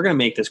 we're going to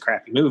make this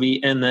crappy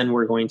movie, and then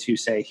we're going to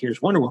say,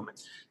 here's Wonder Woman,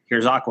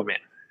 here's Aquaman,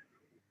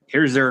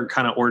 here's their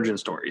kind of origin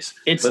stories.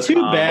 It's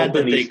too bad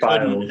that they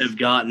couldn't have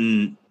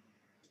gotten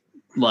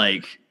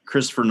like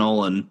Christopher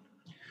Nolan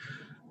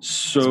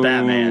as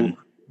Batman.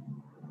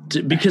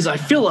 Because I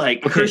feel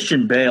like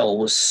Christian Bale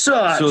was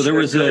such a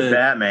good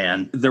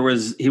Batman.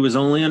 He was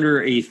only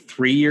under a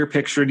 3-year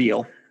picture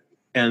deal.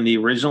 And the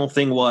original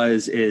thing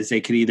is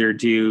they could either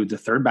do the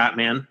third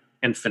Batman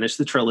and finish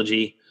the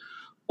trilogy,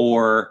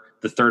 or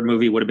the third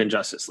movie would have been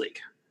Justice League.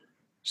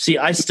 See,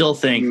 I still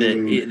think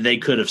that they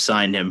could have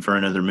signed him for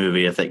another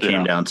movie if it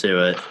came down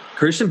to it.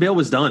 Christian Bale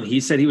was done. He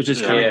said he was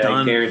just kind of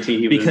done. I guarantee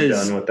he was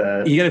done with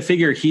that. You got to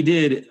figure he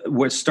did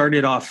what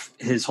started off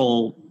his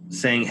whole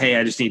saying, hey,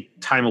 I just need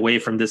time away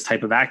from this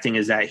type of acting,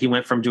 is that he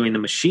went from doing The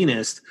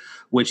Machinist,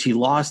 which he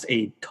lost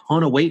a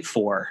ton of weight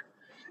for,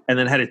 and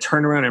then had to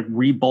turn around and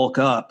rebulk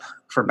up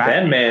for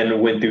Batman. That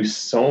man went through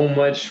so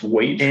much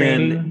weight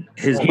training. And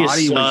his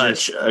body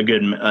was such a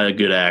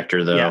good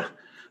actor, though. Yeah.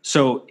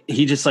 So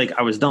he just like,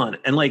 I was done.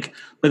 And like,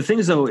 but the thing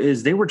is, though,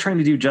 is they were trying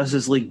to do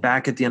Justice League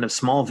back at the end of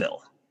Smallville.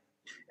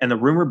 And the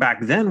rumor back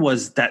then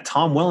was that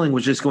Tom Welling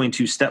was just going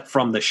to step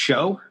from the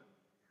show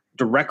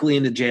directly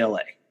into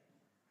JLA.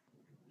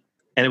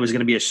 And it was going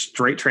to be a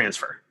straight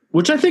transfer.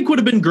 Which I think would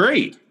have been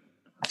great.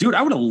 Dude,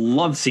 I would have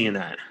loved seeing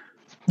that.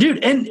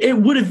 Dude, and it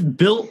would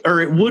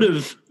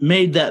have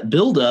made that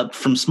build up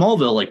from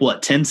Smallville, like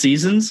what, 10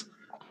 seasons?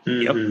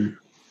 Mm-hmm. Yep.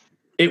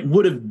 It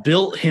would have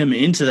built him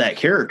into that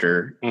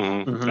character.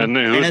 Mm-hmm. Mm-hmm. And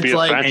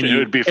it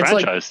would be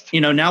franchised. Like,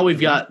 you know, now we've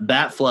got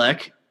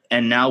Batfleck,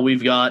 and now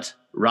we've got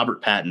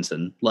Robert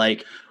Pattinson.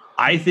 Like,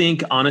 I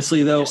think,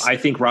 honestly, though, I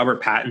think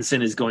Robert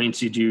Pattinson is going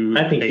to do.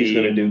 I think he's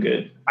going to do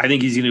good. I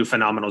think he's going to do a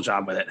phenomenal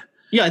job with it.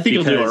 Yeah, I think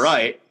he'll do all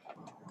right.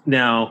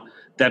 Now,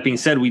 that being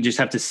said, we just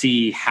have to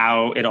see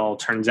how it all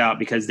turns out,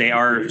 because they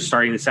are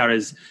starting this out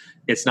as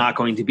it's not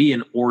going to be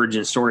an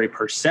origin story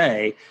per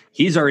se.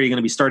 He's already going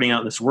to be starting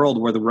out in this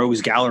world where the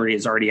Rogues Gallery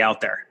is already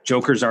out there.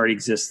 Joker's already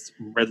exists.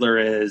 Riddler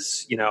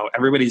is,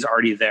 everybody's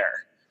already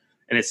there.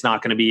 And it's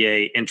not going to be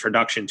a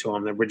introduction to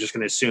them that we're just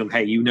going to assume,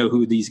 hey, you know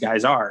who these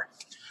guys are.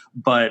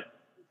 But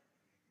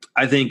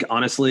I think,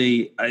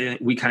 honestly,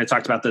 we kind of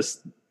talked about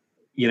this,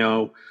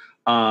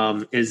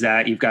 is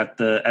that you've got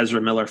the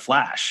Ezra Miller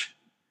Flash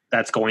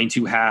that's going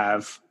to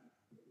have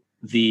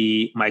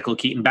the Michael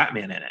Keaton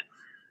Batman in it.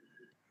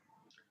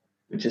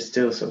 Which is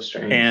still so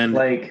strange. And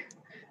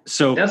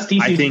so that's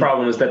DC's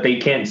problem, is that they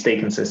can't stay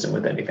consistent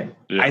with anything.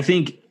 Yeah. I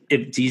think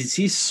if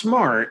DC's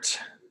smart,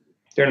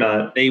 they're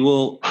not. They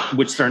will,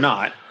 which they're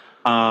not.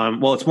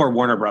 Well, it's more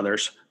Warner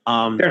Brothers.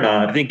 They're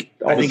not. I think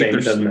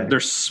if they're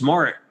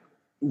smart,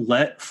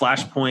 let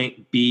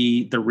Flashpoint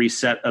be the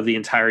reset of the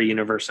entire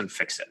universe and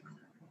fix it.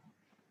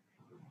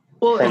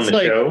 Well, from it's the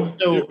like show?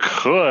 You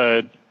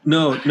could.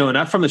 No,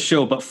 not from the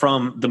show, but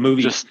from the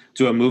movie.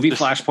 To a movie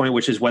Flashpoint,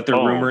 which is what they're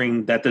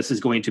rumoring that this is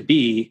going to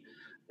be,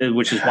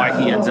 which is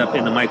why he ends up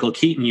in the Michael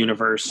Keaton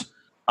universe.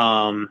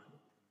 I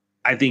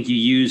think you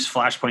use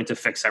Flashpoint to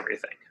fix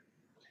everything.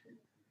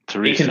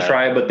 They can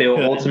try, but they'll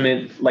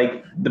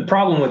the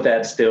problem with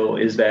that still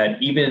is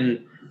that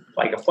even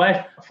like a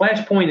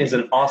Flashpoint is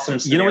an awesome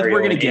scenario. You know what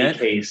we're going to get?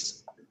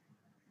 Case.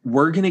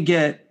 We're going to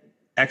get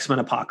X-Men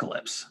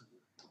Apocalypse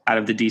out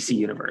of the DC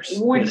universe.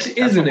 Which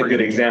isn't a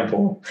good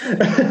example.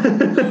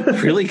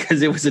 Really?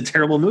 Because it was a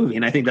terrible movie,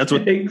 and I think that's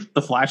what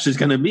The Flash is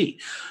going to be.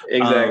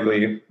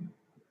 Exactly.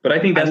 But I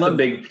think that's the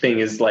big thing,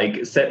 is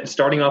like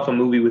starting off a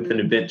movie with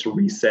an event to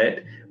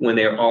reset when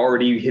they're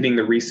already hitting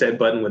the reset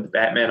button with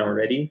Batman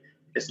already.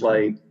 It's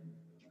like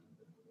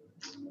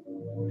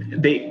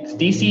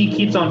DC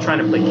keeps on trying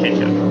to play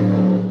catch up,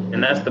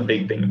 and that's the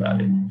big thing about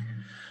it.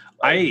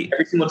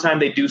 Every single time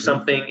they do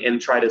something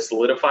and try to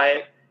solidify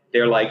it,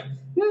 they're like,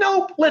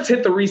 nope, let's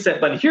hit the reset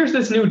button. Here's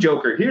this new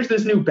Joker. Here's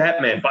this new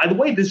Batman. By the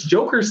way, this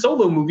Joker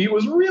solo movie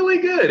was really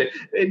good.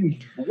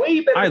 And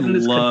way better than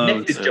this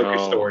connected Joker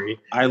story.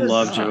 I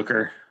love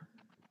Joker.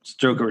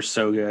 Joker was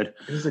so good.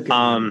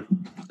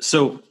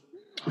 So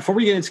before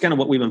we get into kind of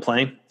what we've been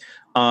playing,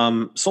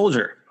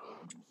 Soldier,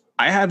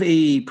 I have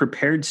a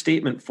prepared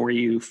statement for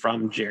you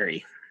from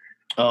Jerry.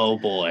 Oh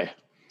boy.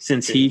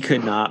 Since he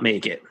could not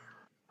make it.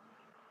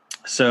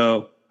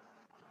 So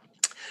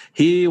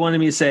he wanted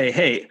me to say,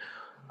 hey,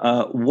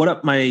 what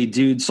up, my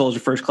dude, Soldier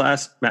First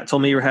Class? Matt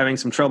told me you were having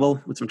some trouble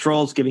with some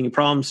trolls giving you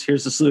problems.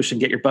 Here's the solution.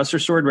 Get your Buster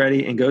Sword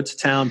ready and go to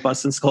town,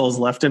 busting skulls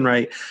left and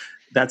right.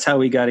 That's how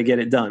we got to get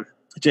it done.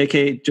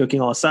 JK,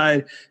 joking all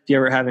aside, if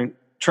you're ever having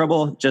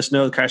trouble, just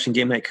know the Crashing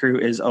Game Night crew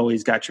is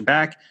always got your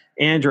back.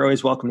 And you're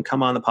always welcome to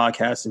come on the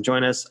podcast and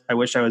join us. I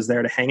wish I was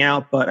there to hang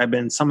out, but I've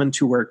been summoned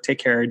to work. Take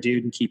care,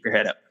 dude, and keep your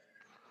head up.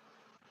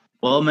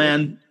 Well,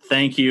 man,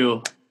 thank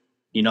you.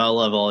 You know, I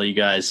love all you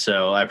guys,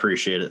 so I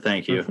appreciate it.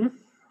 Thank you.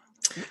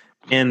 Mm-hmm.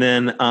 And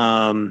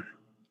then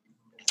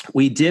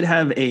we did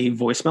have a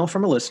voicemail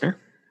from a listener.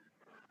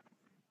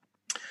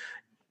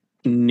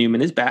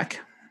 Newman is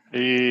back.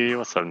 Hey,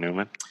 what's up,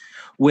 Newman?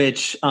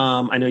 Which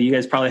I know you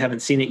guys probably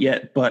haven't seen it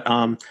yet, but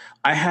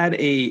I had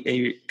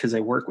because I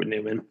work with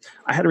Newman,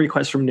 I had a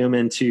request from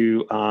Newman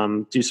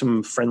to do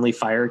some friendly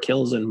fire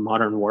kills in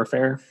Modern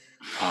Warfare.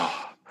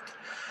 Oh.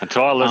 And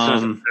to our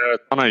listeners,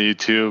 it's on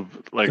YouTube.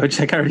 Like, go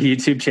check out our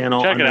YouTube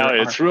channel. Check it out.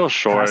 It's real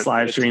short. Past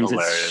live streams.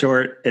 It's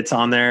short. It's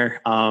on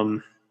there.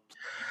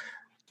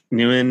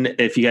 Newman,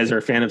 if you guys are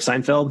a fan of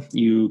Seinfeld,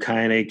 you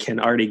kind of can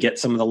already get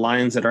some of the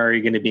lines that are already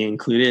going to be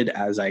included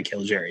as I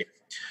kill Jerry.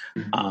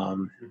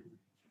 It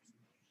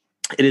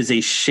is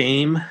a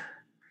shame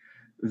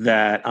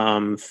that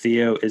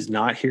Theo is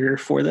not here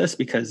for this,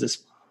 because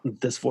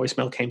this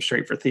voicemail came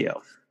straight for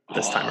Theo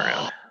this time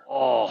around.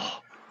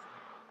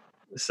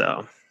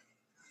 So.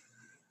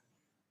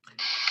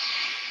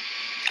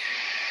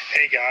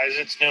 Hey guys,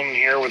 it's Newman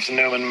here with the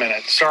Newman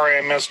Minute. Sorry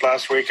I missed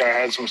last week. I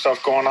had some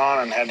stuff going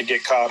on and had to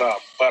get caught up.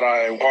 But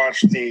I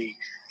watched the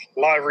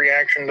live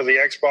reaction to the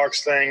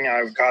Xbox thing.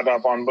 I've caught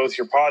up on both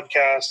your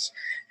podcasts.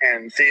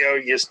 And Theo,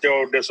 you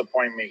still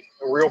disappoint me.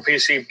 Real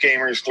PC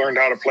gamers learned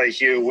how to play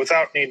Hue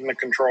without needing a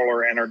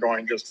controller and are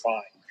doing just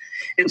fine.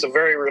 It's a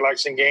very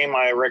relaxing game.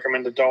 I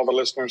recommend it to all the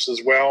listeners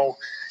as well.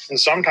 And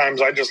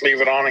sometimes I just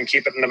leave it on and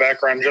keep it in the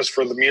background just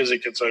for the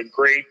music. It's a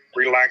great,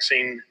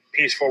 relaxing,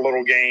 peaceful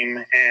little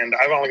game. And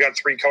I've only got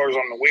 3 colors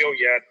on the wheel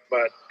yet,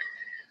 but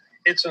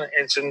it's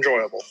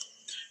enjoyable.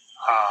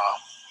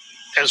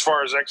 As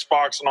far as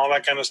Xbox and all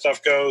that kind of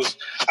stuff goes,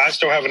 I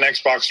still have an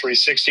Xbox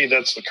 360.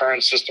 That's the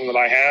current system that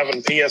I have,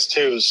 and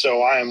PS2s.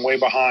 So I am way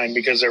behind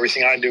because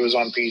everything I do is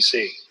on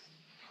PC.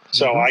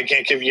 So I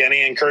can't give you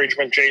any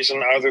encouragement,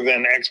 Jason, other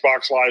than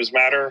Xbox Lives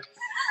Matter.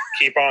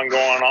 Keep on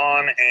going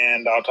on,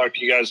 and I'll talk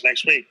to you guys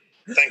next week.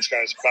 Thanks,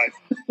 guys. Bye.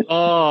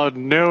 Oh,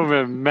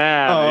 Newman,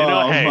 man.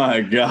 Oh, hey,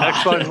 my God.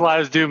 Xbox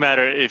Lives do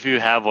matter if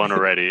you have one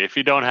already. If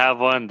you don't have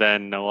one,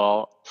 then,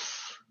 well,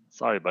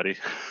 sorry, buddy.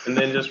 And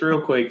then just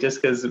real quick, just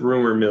because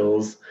rumor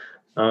mills,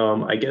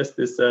 I guess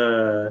this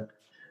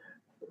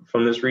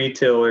from this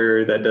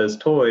retailer that does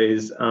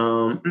toys,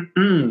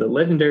 the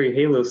legendary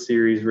Halo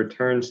series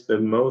returns the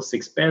most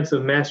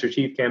expansive Master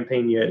Chief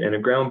campaign yet and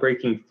a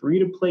groundbreaking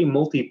free-to-play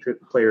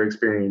multiplayer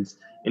experience.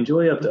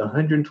 Enjoy up to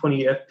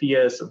 120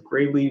 FPS of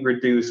greatly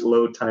reduced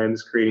load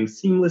times, creating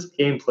seamless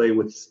gameplay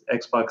with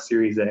Xbox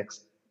Series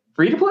X.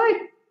 Free-to-play?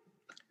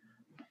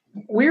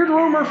 Weird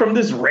rumor from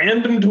this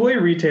random toy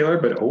retailer,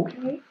 but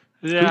okay.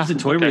 Yeah. Who's the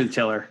toy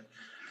retailer?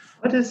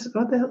 What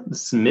the hell?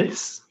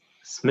 Smith's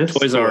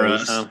Toys R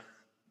Us.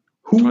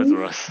 Toys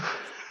R Us.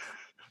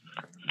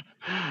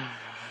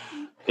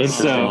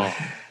 So,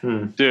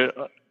 dude.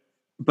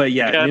 But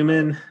yeah,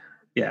 Newman.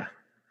 Yeah.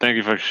 Thank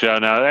you for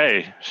shouting out.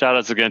 Hey, shout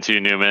outs again to you,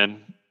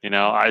 Newman.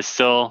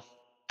 Xbox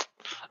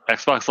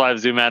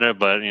Lives do matter,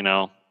 but you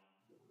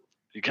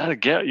gotta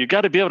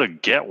be able to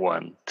get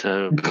one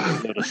to be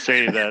able to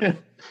say that.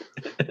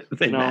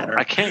 They matter.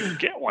 I can't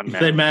get one now.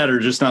 They matter,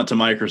 just not to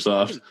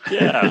Microsoft.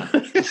 Yeah.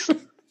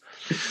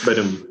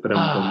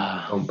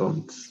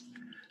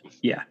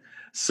 Yeah.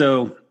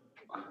 So,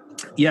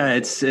 yeah,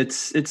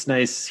 it's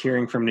nice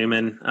hearing from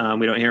Newman.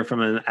 We don't hear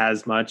from him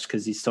as much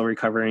because he's still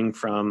recovering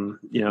from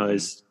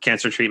his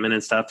cancer treatment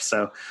and stuff.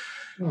 So,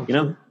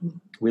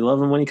 we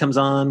love him when he comes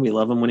on. We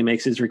love him when he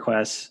makes his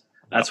requests.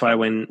 That's why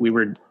when we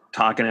were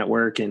talking at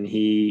work and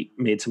he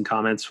made some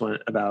comments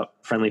about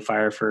friendly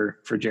fire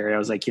for Jerry, I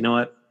was like, you know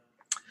what?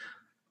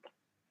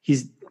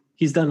 He's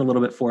done a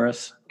little bit for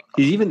us.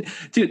 He's even,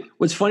 dude,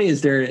 what's funny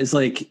is there is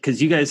like,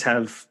 because you guys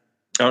have,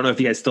 I don't know if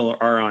you guys still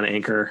are on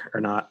Anchor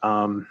or not,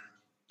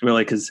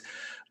 really, because,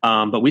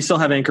 but we still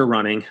have Anchor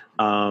running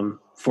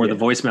for the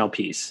voicemail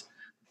piece.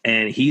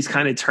 And he's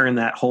kind of turned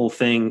that whole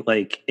thing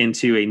like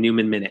into a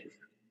Newman Minute.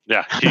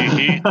 Yeah.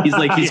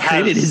 He's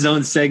created his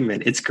own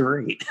segment. It's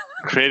great.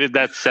 Created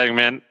that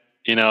segment.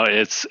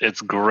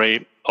 It's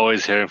great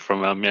always hearing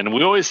from him. And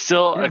we always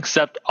still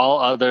accept all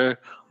other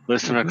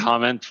listener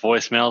comments,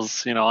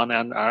 voicemails,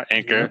 on our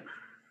Anchor.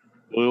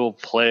 we'll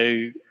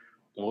play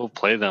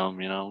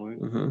them. You know.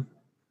 Mm-hmm.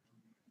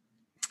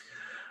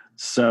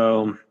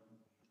 So,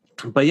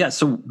 but yeah.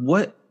 So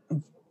what?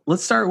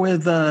 Let's start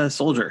with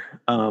Soldier.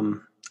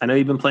 I know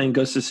you've been playing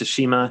Ghost of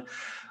Tsushima.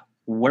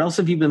 What else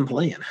have you been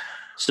playing?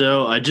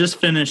 So I just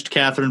finished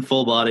Catherine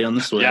Full Body on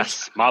the Switch.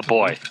 Yes, my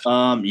boy.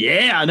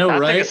 Yeah, I know, That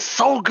right? thing is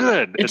so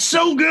good. It's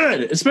so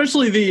good,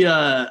 especially the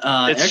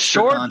it's extra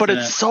short, content. but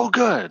it's so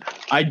good.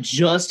 I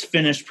just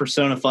finished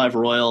Persona 5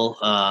 Royal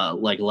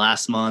like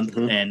last month,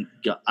 and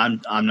I'm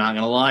not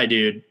gonna lie,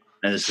 dude.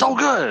 This So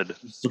good.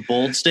 It's a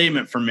bold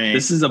statement for me.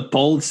 This is a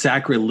bold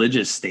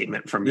sacrilegious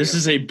statement from you. This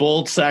is a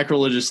bold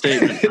sacrilegious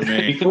statement for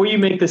me. Before you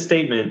make the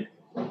statement,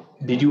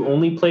 did you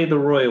only play the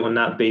Royal and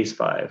not Base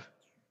 5?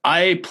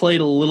 I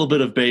played a little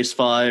bit of Base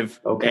 5,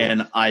 Okay.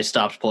 and I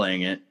stopped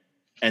playing it.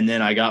 And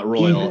then I got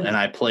Royal, and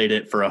I played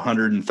it for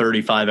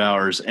 135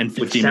 hours and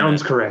 50 Which minutes.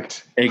 sounds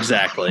correct.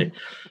 Exactly.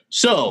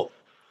 So,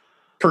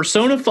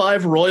 Persona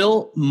 5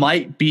 Royal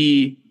might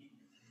be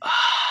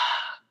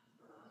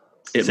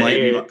it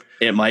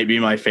might be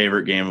my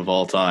favorite game of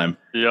all time.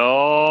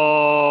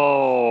 Yo.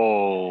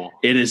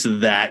 It is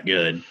that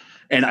good.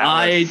 And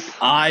I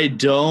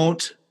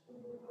don't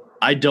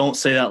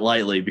say that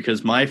lightly,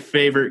 because my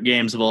favorite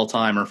games of all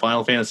time are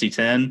Final Fantasy X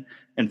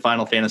and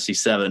Final Fantasy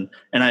VII,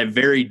 and I have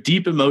very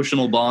deep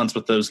emotional bonds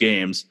with those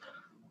games.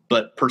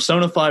 But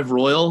Persona 5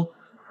 Royal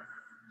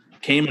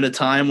came at a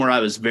time where I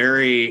was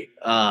very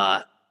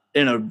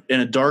in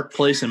a dark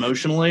place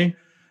emotionally,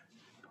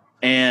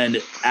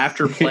 and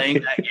after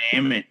playing that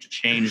game, it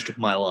changed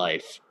my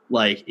life.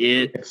 Like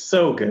it's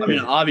so good. I mean,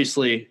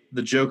 obviously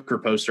the Joker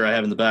poster I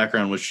have in the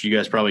background, which you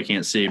guys probably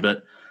can't see,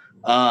 but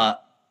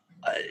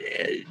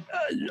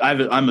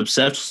I'm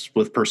obsessed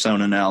with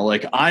Persona now.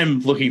 Like,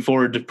 I'm looking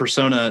forward to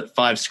Persona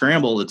 5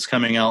 Scramble that's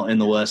coming out in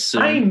the West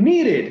soon. I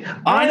need it.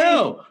 I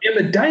know. I'm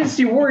a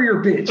Dynasty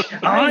Warrior bitch.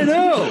 I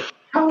know.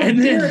 How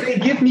dare they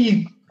give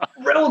me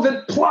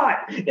relevant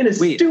plot in a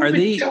stupid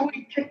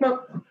Joey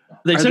Kickma?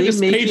 They took a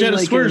page out of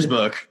Square's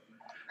book.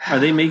 Are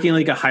they making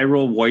like a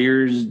Hyrule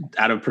Warriors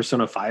out of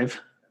Persona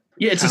 5?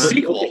 Yeah, it's a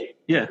sequel.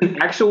 Yeah.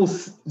 An actual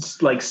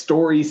like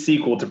story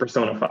sequel to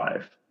Persona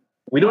 5.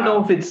 We don't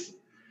know if it's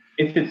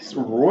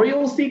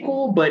Royal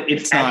sequel, but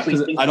it's not,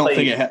 actually. I don't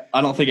think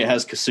it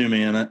has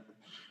Kasumi in it.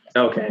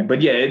 Okay, but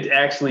yeah, it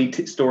actually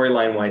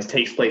storyline wise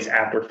takes place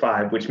after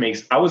 5, which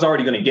makes I was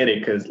already going to get it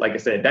because, like I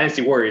said,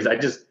 Dynasty Warriors.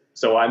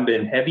 I've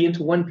been heavy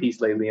into One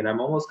Piece lately, and I'm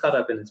almost caught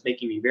up, and it's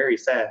making me very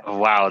sad.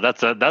 Wow, that's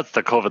the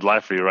COVID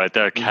life for you right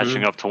there,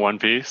 catching up to One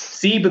Piece.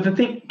 See, but the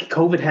thing,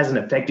 COVID hasn't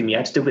affected me.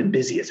 I've still been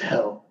busy as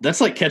hell.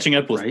 That's like catching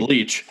up with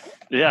Bleach.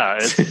 Yeah,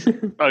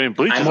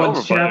 Bleach I'm is on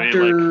over.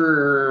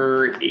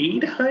 chapter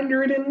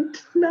 809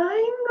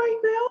 right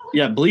now.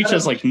 Yeah, Bleach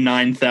has like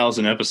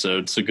 9,000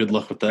 episodes, so good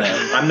luck with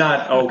that. I'm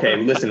not okay.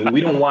 Listen, we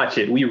don't watch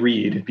it; we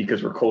read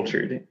because we're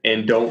cultured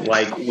and don't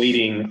like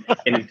waiting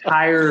an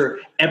entire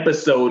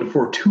episode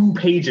for 2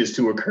 pages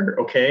to occur.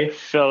 Okay,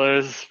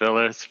 fillers.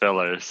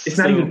 It's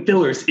not even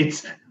fillers.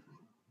 It's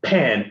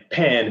pan,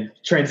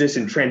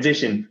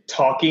 transition,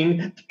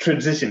 talking,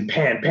 transition,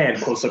 pan,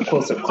 close up.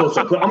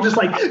 I'm just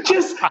like,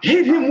 just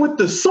hit him with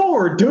the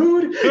sword,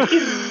 dude.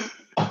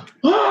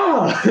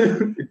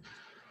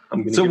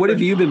 So what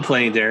have you been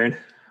playing, Darren?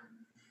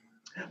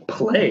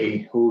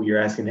 Play? Ooh, you're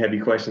asking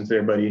heavy questions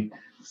there, buddy.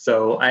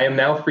 So I am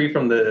now free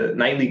from the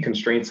nightly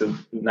constraints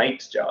of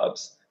night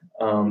jobs.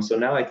 So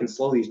now I can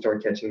slowly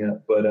start catching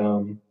up. But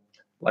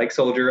like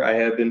Soldier, I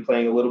have been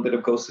playing a little bit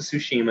of Ghost of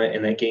Tsushima,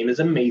 and that game is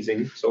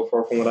amazing so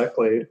far from what I've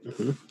played.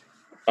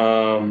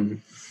 Mm-hmm.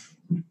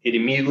 It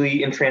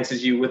immediately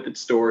entrances you with its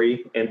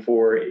story, and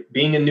for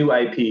being a new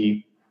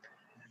IP,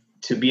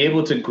 to be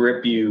able to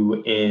grip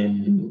you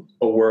in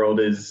a world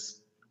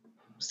is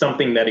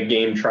something that a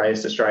game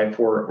tries to strive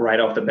for right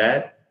off the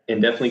bat,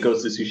 and definitely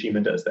Ghost of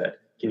Tsushima does that.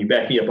 Can you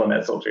back me up on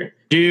that, Soldier?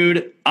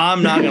 Dude,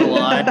 I'm not going to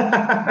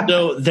lie.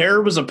 So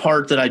there was a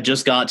part that I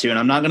just got to, and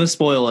I'm not going to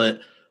spoil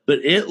it, but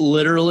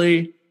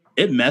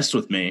it messed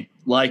with me.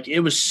 Like,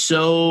 it was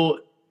so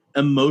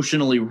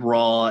emotionally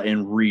raw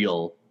and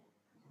real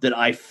that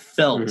I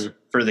felt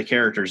for the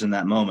characters in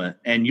that moment.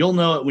 And you'll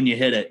know it when you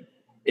hit it.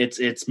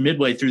 It's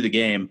midway through the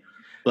game,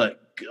 but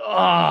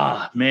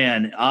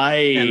man,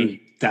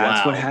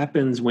 that's what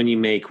happens when you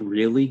make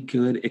really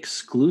good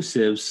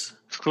exclusive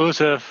for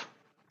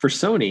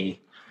Sony.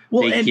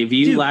 Well, they give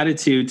you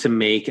latitude to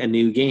make a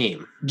new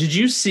game. Did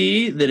you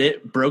see that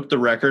it broke the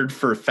record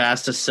for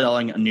fastest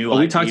selling new IP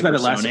we talked about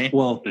it last Sony?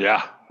 Well,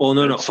 yeah. Well,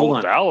 no, hold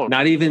on. Out.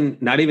 Not even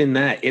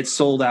that. It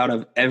sold out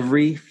of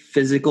every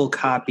physical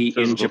copy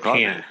in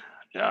Japan.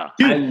 Yeah.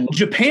 Dude,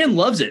 Japan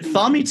loves it.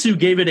 Famitsu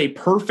gave it a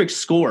perfect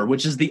score,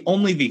 which is the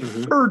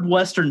third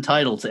Western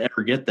title to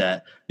ever get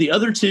that. The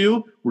other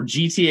 2 were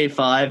GTA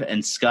 5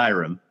 and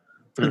Skyrim.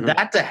 For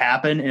that to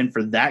happen and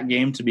for that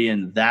game to be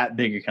in that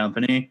big a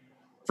company,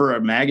 for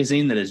a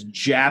magazine that is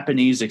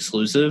Japanese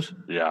exclusive.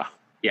 Yeah.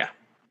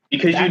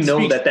 Because That you know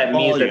speaks that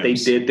means that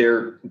volumes.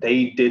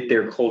 they did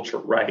their culture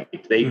right.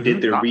 They did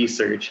their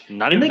research.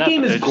 Not And even the that,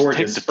 game but they is just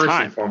gorgeous, take the first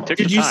time. and foremost. Take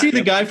Did the you time. see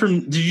the guy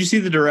from? Did you see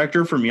the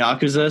director from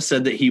Yakuza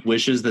said that he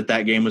wishes that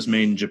game was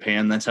made in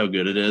Japan? That's how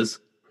good it is.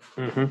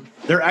 Mm-hmm.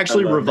 They're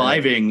actually I love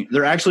reviving.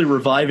 They're actually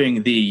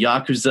reviving the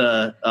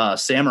Yakuza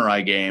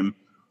Samurai game.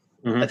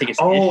 Mhm. I think it's.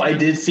 Oh, Ishin. I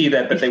did see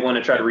that, but they want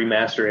to try to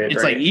remaster it.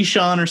 It's right? like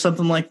Ishan or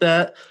something like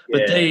that.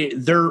 But Yeah.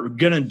 they're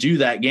gonna do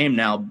that game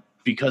now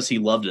because he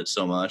loved it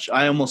so much.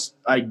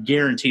 I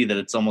guarantee that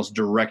it's almost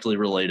directly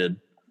related.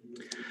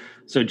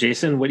 So,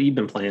 Jason, what have you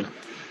been playing?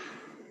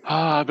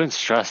 I've been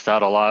stressed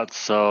out a lot,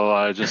 so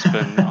I've just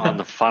been on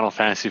the Final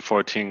Fantasy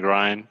 14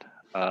 grind.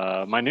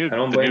 The new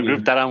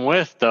group that I'm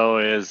with though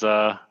is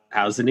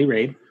How's the new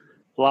raid?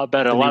 a lot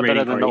better, The a new lot better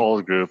raiding than the party?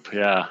 old group.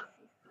 Yeah.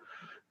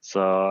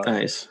 So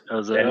Nice. it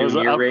was, That it new was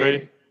an Nier upgrade.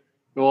 raid?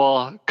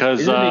 Well, because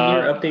Is it a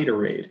Nier update or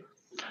raid?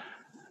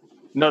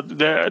 no,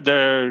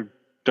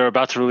 they're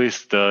about to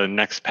release the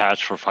next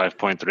patch for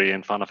 5.3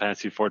 in Final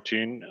Fantasy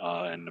 14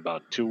 in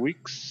about 2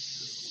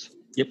 weeks.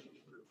 Yep.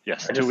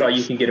 Yes, I 2 just thought you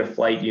weeks. can get a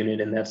flight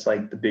unit, and that's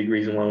like the big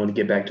reason why I want to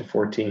get back to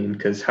 14.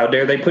 Because how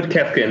dare they put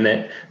Kefka in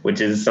that,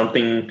 which is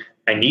something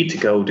I need to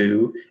go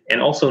do,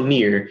 and also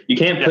Nier. You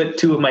can't put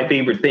two of my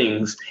favorite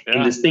things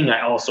in this thing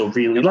I also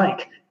really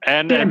like.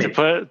 And Damn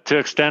to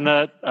extend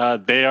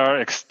that, they are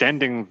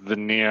extending the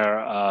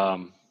Nier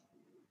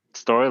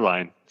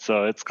storyline,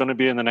 so it's going to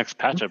be in the next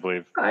patch, I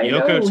believe. I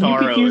Yoko know, you Taro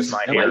could is use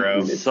my flight hero.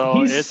 units. So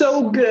He's it's-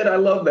 so good. I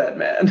love that,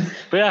 man.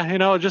 But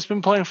yeah, just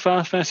been playing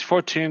Final Fantasy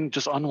 14,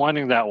 just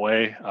unwinding that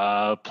way.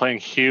 Playing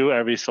Hue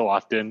every so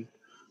often.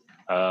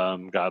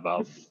 Got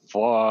about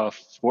four.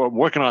 We're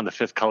working on the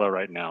 5th color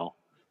right now.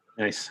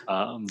 Nice.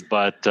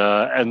 But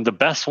and the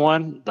best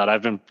one that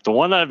I've been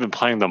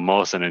playing the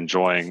most and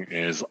enjoying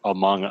is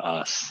Among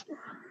Us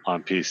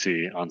on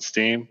PC on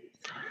Steam.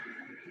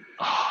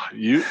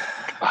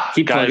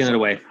 Keep guys, plugging it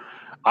away.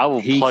 I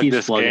will He plug keeps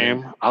this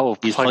plugging game. I will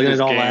He's plug plugging this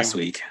it all game. last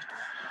week.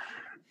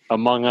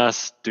 Among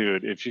Us,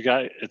 dude. If you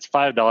got, it's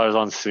 $5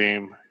 on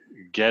Steam.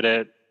 Get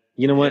it.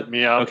 You know what? Hit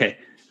me up. Okay.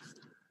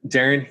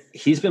 Darren,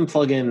 he's been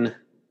plugging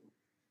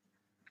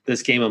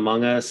this game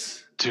Among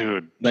Us.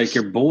 Dude, Like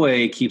your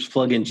boy keeps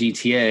plugging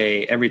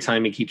GTA every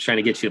time he keeps trying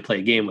to get you to play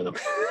a game with him.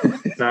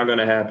 It's not going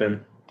to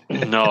happen.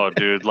 no,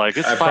 dude. Like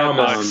it's I $5.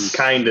 promise,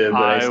 kind of,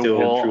 but I still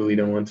will- truly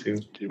don't want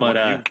to. But,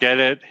 when you get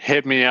it,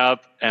 hit me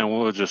up, and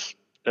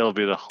it'll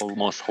be the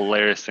most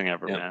hilarious thing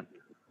ever, Yep. man.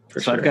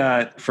 So I've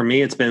got, for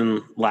me, it's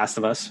been Last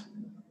of Us.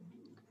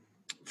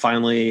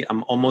 Finally,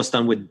 I'm almost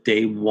done with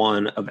day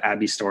 1 of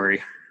Abby's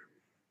story.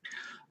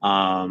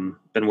 Been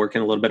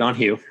working a little bit on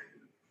Hue.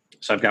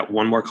 So I've got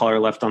one more color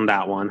left on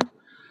that one.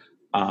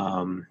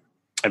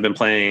 I've been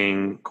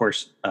playing, of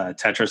course,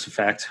 Tetris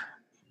Effect.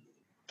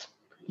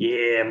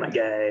 Yeah, my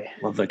guy.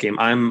 Love that game.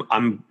 I'm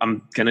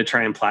gonna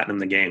try and platinum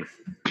the game.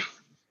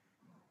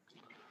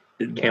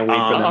 Can't wait for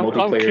that I'm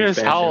multiplayer curious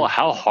expansion.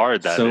 how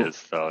hard that is.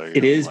 So, though.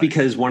 It is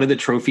because one of the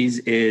trophies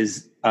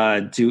is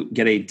to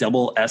get a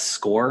double S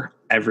score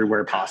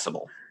everywhere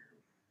possible.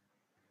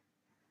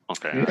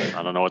 Okay,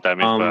 I don't know what that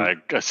means,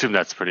 but I assume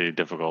that's pretty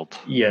difficult.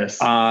 Yes.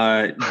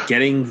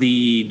 Getting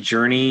the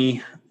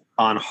Journey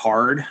on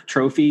hard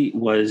trophy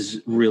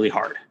was really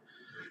hard.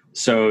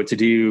 So to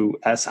do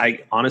S, I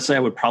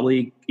would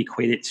probably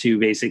equate it to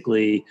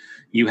basically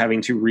you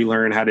having to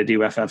relearn how to do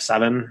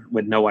FF7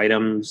 with no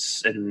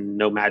items and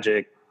no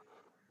magic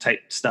type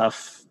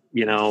stuff,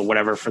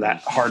 whatever for that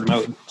hard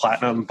mode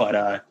platinum.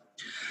 But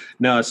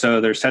no,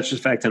 so there's Tetris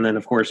Effect, and then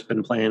of course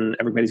been playing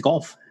Everybody's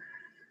Golf.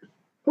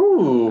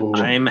 Ooh.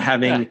 I'm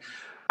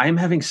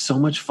having so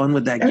much fun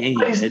with that game.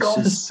 Everybody's Golf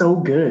is so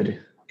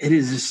good. It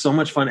is just so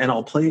much fun, and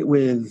I'll play it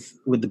with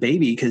the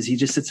baby because he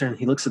just sits there and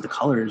he looks at the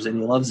colors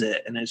and he loves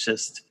it, and it's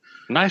just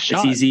Nice shot.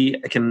 It's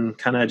easy. I can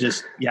kind of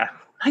just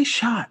nice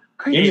shot.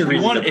 Great. If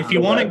shot.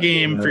 you want a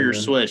game for your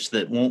Switch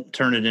that won't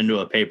turn it into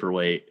a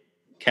paperweight,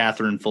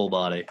 Catherine Full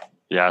Body.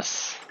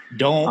 Yes.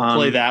 Don't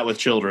play that with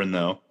children,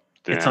 though.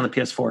 It's on the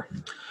PS4.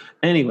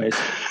 Anyways,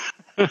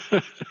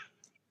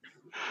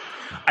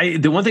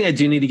 the one thing I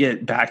do need to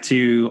get back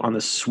to on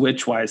the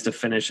Switch wise to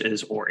finish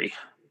is Ori.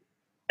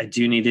 I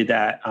do needed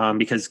that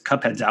because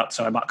Cuphead's out,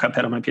 so I bought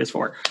Cuphead on my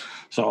PS4.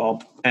 So,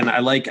 and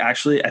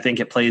I think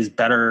it plays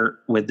better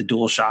with the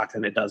DualShock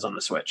than it does on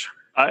the Switch.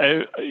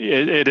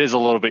 It is a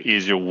little bit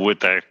easier with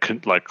that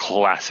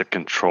classic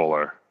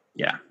controller.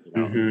 Yeah.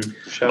 Mm-hmm.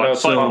 Shout out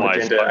to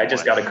Agenda. I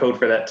just got a code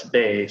for that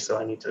today, so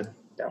I need to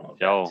download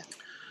that.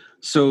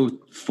 So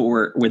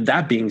with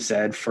that being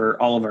said, for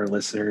all of our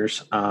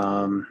listeners,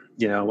 I want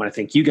to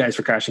thank you guys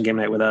for crashing game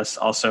night with us.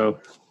 Also,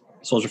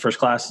 Soldier First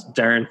Class,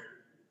 Darren,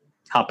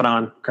 hopping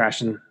on,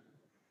 crashing.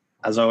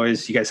 As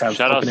always, you guys have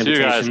shout out to you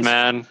guys,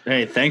 man.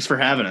 Hey, thanks for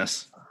having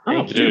us.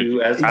 Thank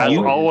you. As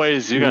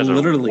always, you guys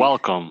are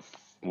welcome.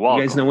 You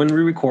guys know when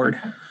we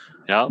record.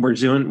 Yeah, we're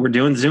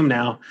doing Zoom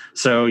now,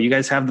 so you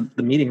guys have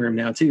the meeting room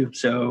now too.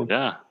 So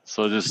yeah,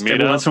 so just meet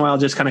every once in a while,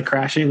 just kind of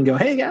crash in and go,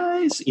 "Hey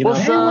guys,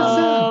 what's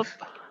up?"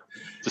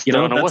 Just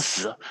that's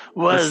what's up?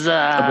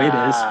 the way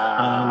it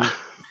is.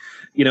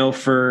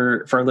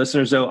 For our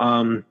listeners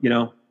though,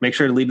 make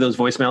sure to leave those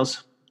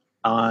voicemails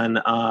on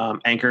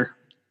Anchor.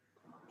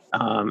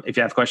 If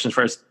you have questions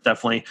for us,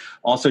 definitely.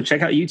 Also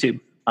check out YouTube,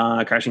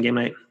 Crashing Game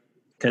Night,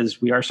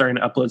 because we are starting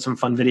to upload some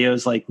fun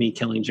videos like me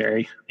killing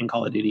Jerry in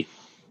Call of Duty.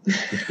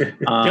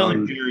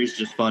 Killing Jerry is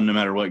just fun no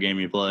matter what game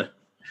you play.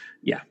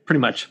 Yeah, pretty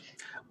much.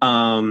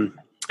 And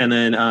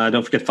then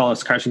don't forget to follow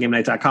us at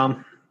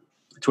crashinggamenight.com,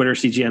 Twitter,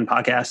 CGN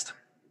Podcast.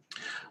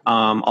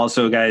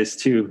 Also, guys,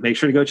 too, make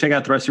sure to go check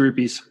out the Rusty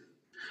Rupees.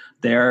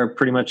 They are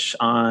pretty much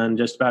on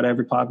just about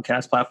every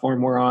podcast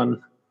platform we're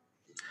on.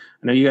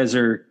 I know you guys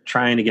are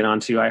trying to get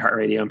onto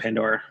iHeartRadio and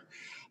Pandora,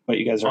 but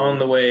you guys are on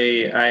the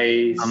way.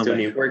 I still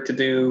need work to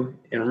do.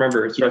 And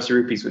remember, it's Rusty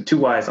Rupees with 2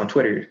 Y's on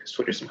Twitter, because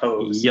Twitter's some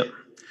hoes. Yep.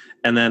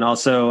 And then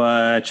also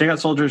check out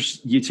Soldier's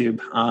YouTube,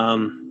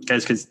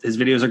 guys, because his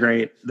videos are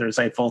great. They're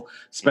insightful,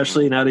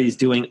 especially now that he's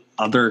doing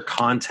other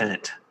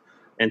content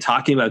and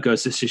talking about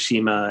Ghost of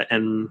Tsushima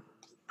and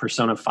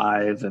Persona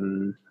 5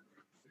 and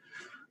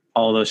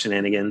all those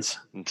shenanigans.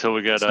 Until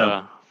we get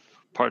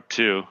part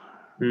 2.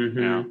 Mm-hmm.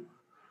 Yeah.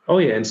 Oh,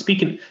 yeah. And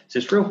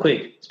just real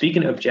quick,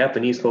 speaking of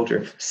Japanese culture,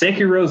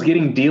 Sekiro's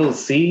getting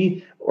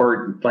DLC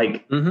or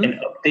an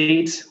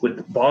update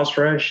with boss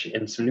rush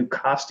and some new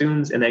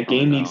costumes. And that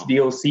game needs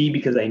DLC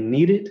because I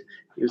need it.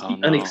 It was the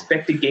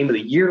unexpected game of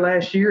the year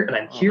last year, and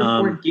I'm here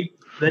for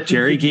it.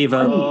 Jerry gave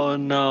up. Oh,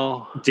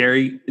 no.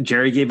 Jerry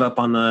gave up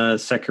on the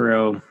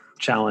Sekiro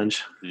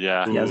challenge.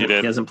 Yeah, he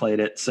hasn't played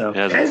it. So he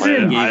hasn't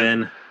played it. Gave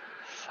in.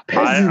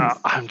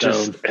 I'm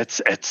just,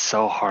 it's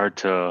so hard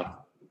to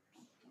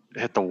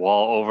hit the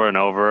wall over and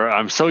over.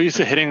 I'm so used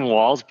to hitting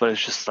walls, but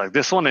it's just like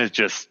this one is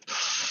just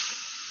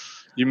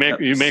you make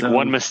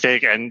one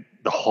mistake and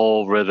the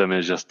whole rhythm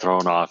is just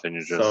thrown off, and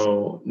you're just.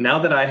 So now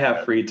that I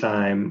have free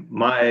time,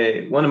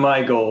 one of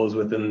my goals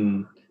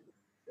within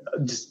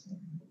just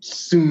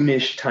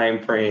soonish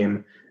time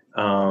frame,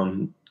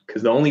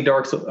 because the only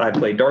I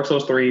played Dark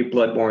Souls 3,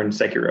 Bloodborne,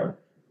 Sekiro,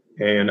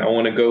 and I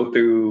want to go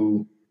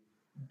through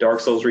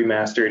Dark Souls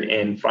Remastered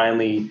and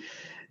finally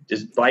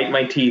just bite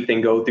my teeth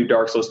and go through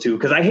Dark Souls 2,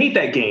 because I hate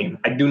that game.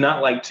 I do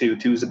not like 2.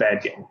 2 is a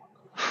bad game.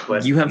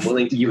 But you have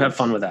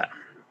fun with that,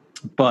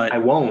 but I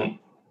won't.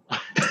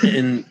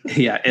 in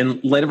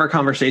light of our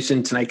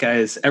conversation tonight,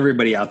 guys,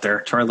 everybody out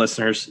there, to our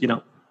listeners,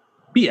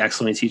 be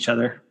excellent to each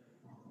other,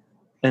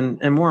 and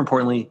more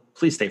importantly,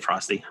 please stay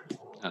frosty.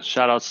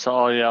 Shout outs to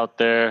all you out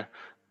there.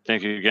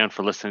 Thank you again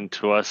for listening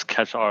to us.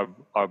 Catch our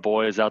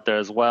boys out there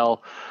as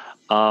well.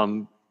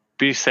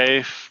 Be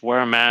safe. Wear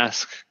a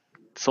mask.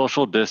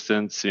 Social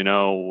distance.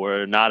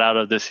 We're not out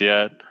of this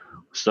yet. We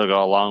still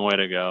got a long way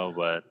to go,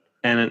 but.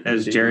 And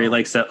as Jerry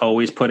likes to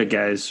always put it,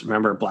 guys,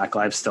 remember, Black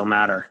lives still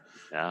matter.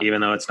 Yeah. Even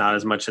though it's not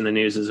as much in the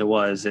news as it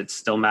was, it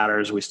still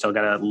matters. We still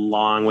got a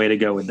long way to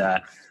go with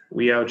that.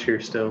 We out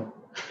here still.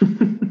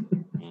 And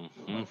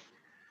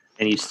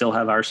you still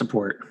have our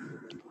support.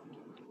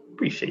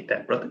 Appreciate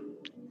that, brother.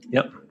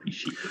 Yep.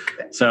 Appreciate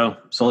that. So,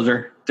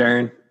 Soldier,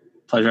 Darren,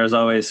 pleasure as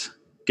always.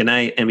 Good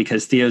night. And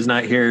because Theo's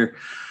not here,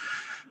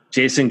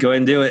 Jason, go ahead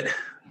and do it.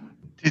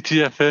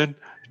 TTFN.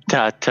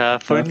 Ta-ta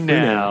for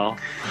now.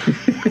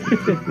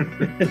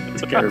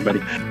 Take care, everybody.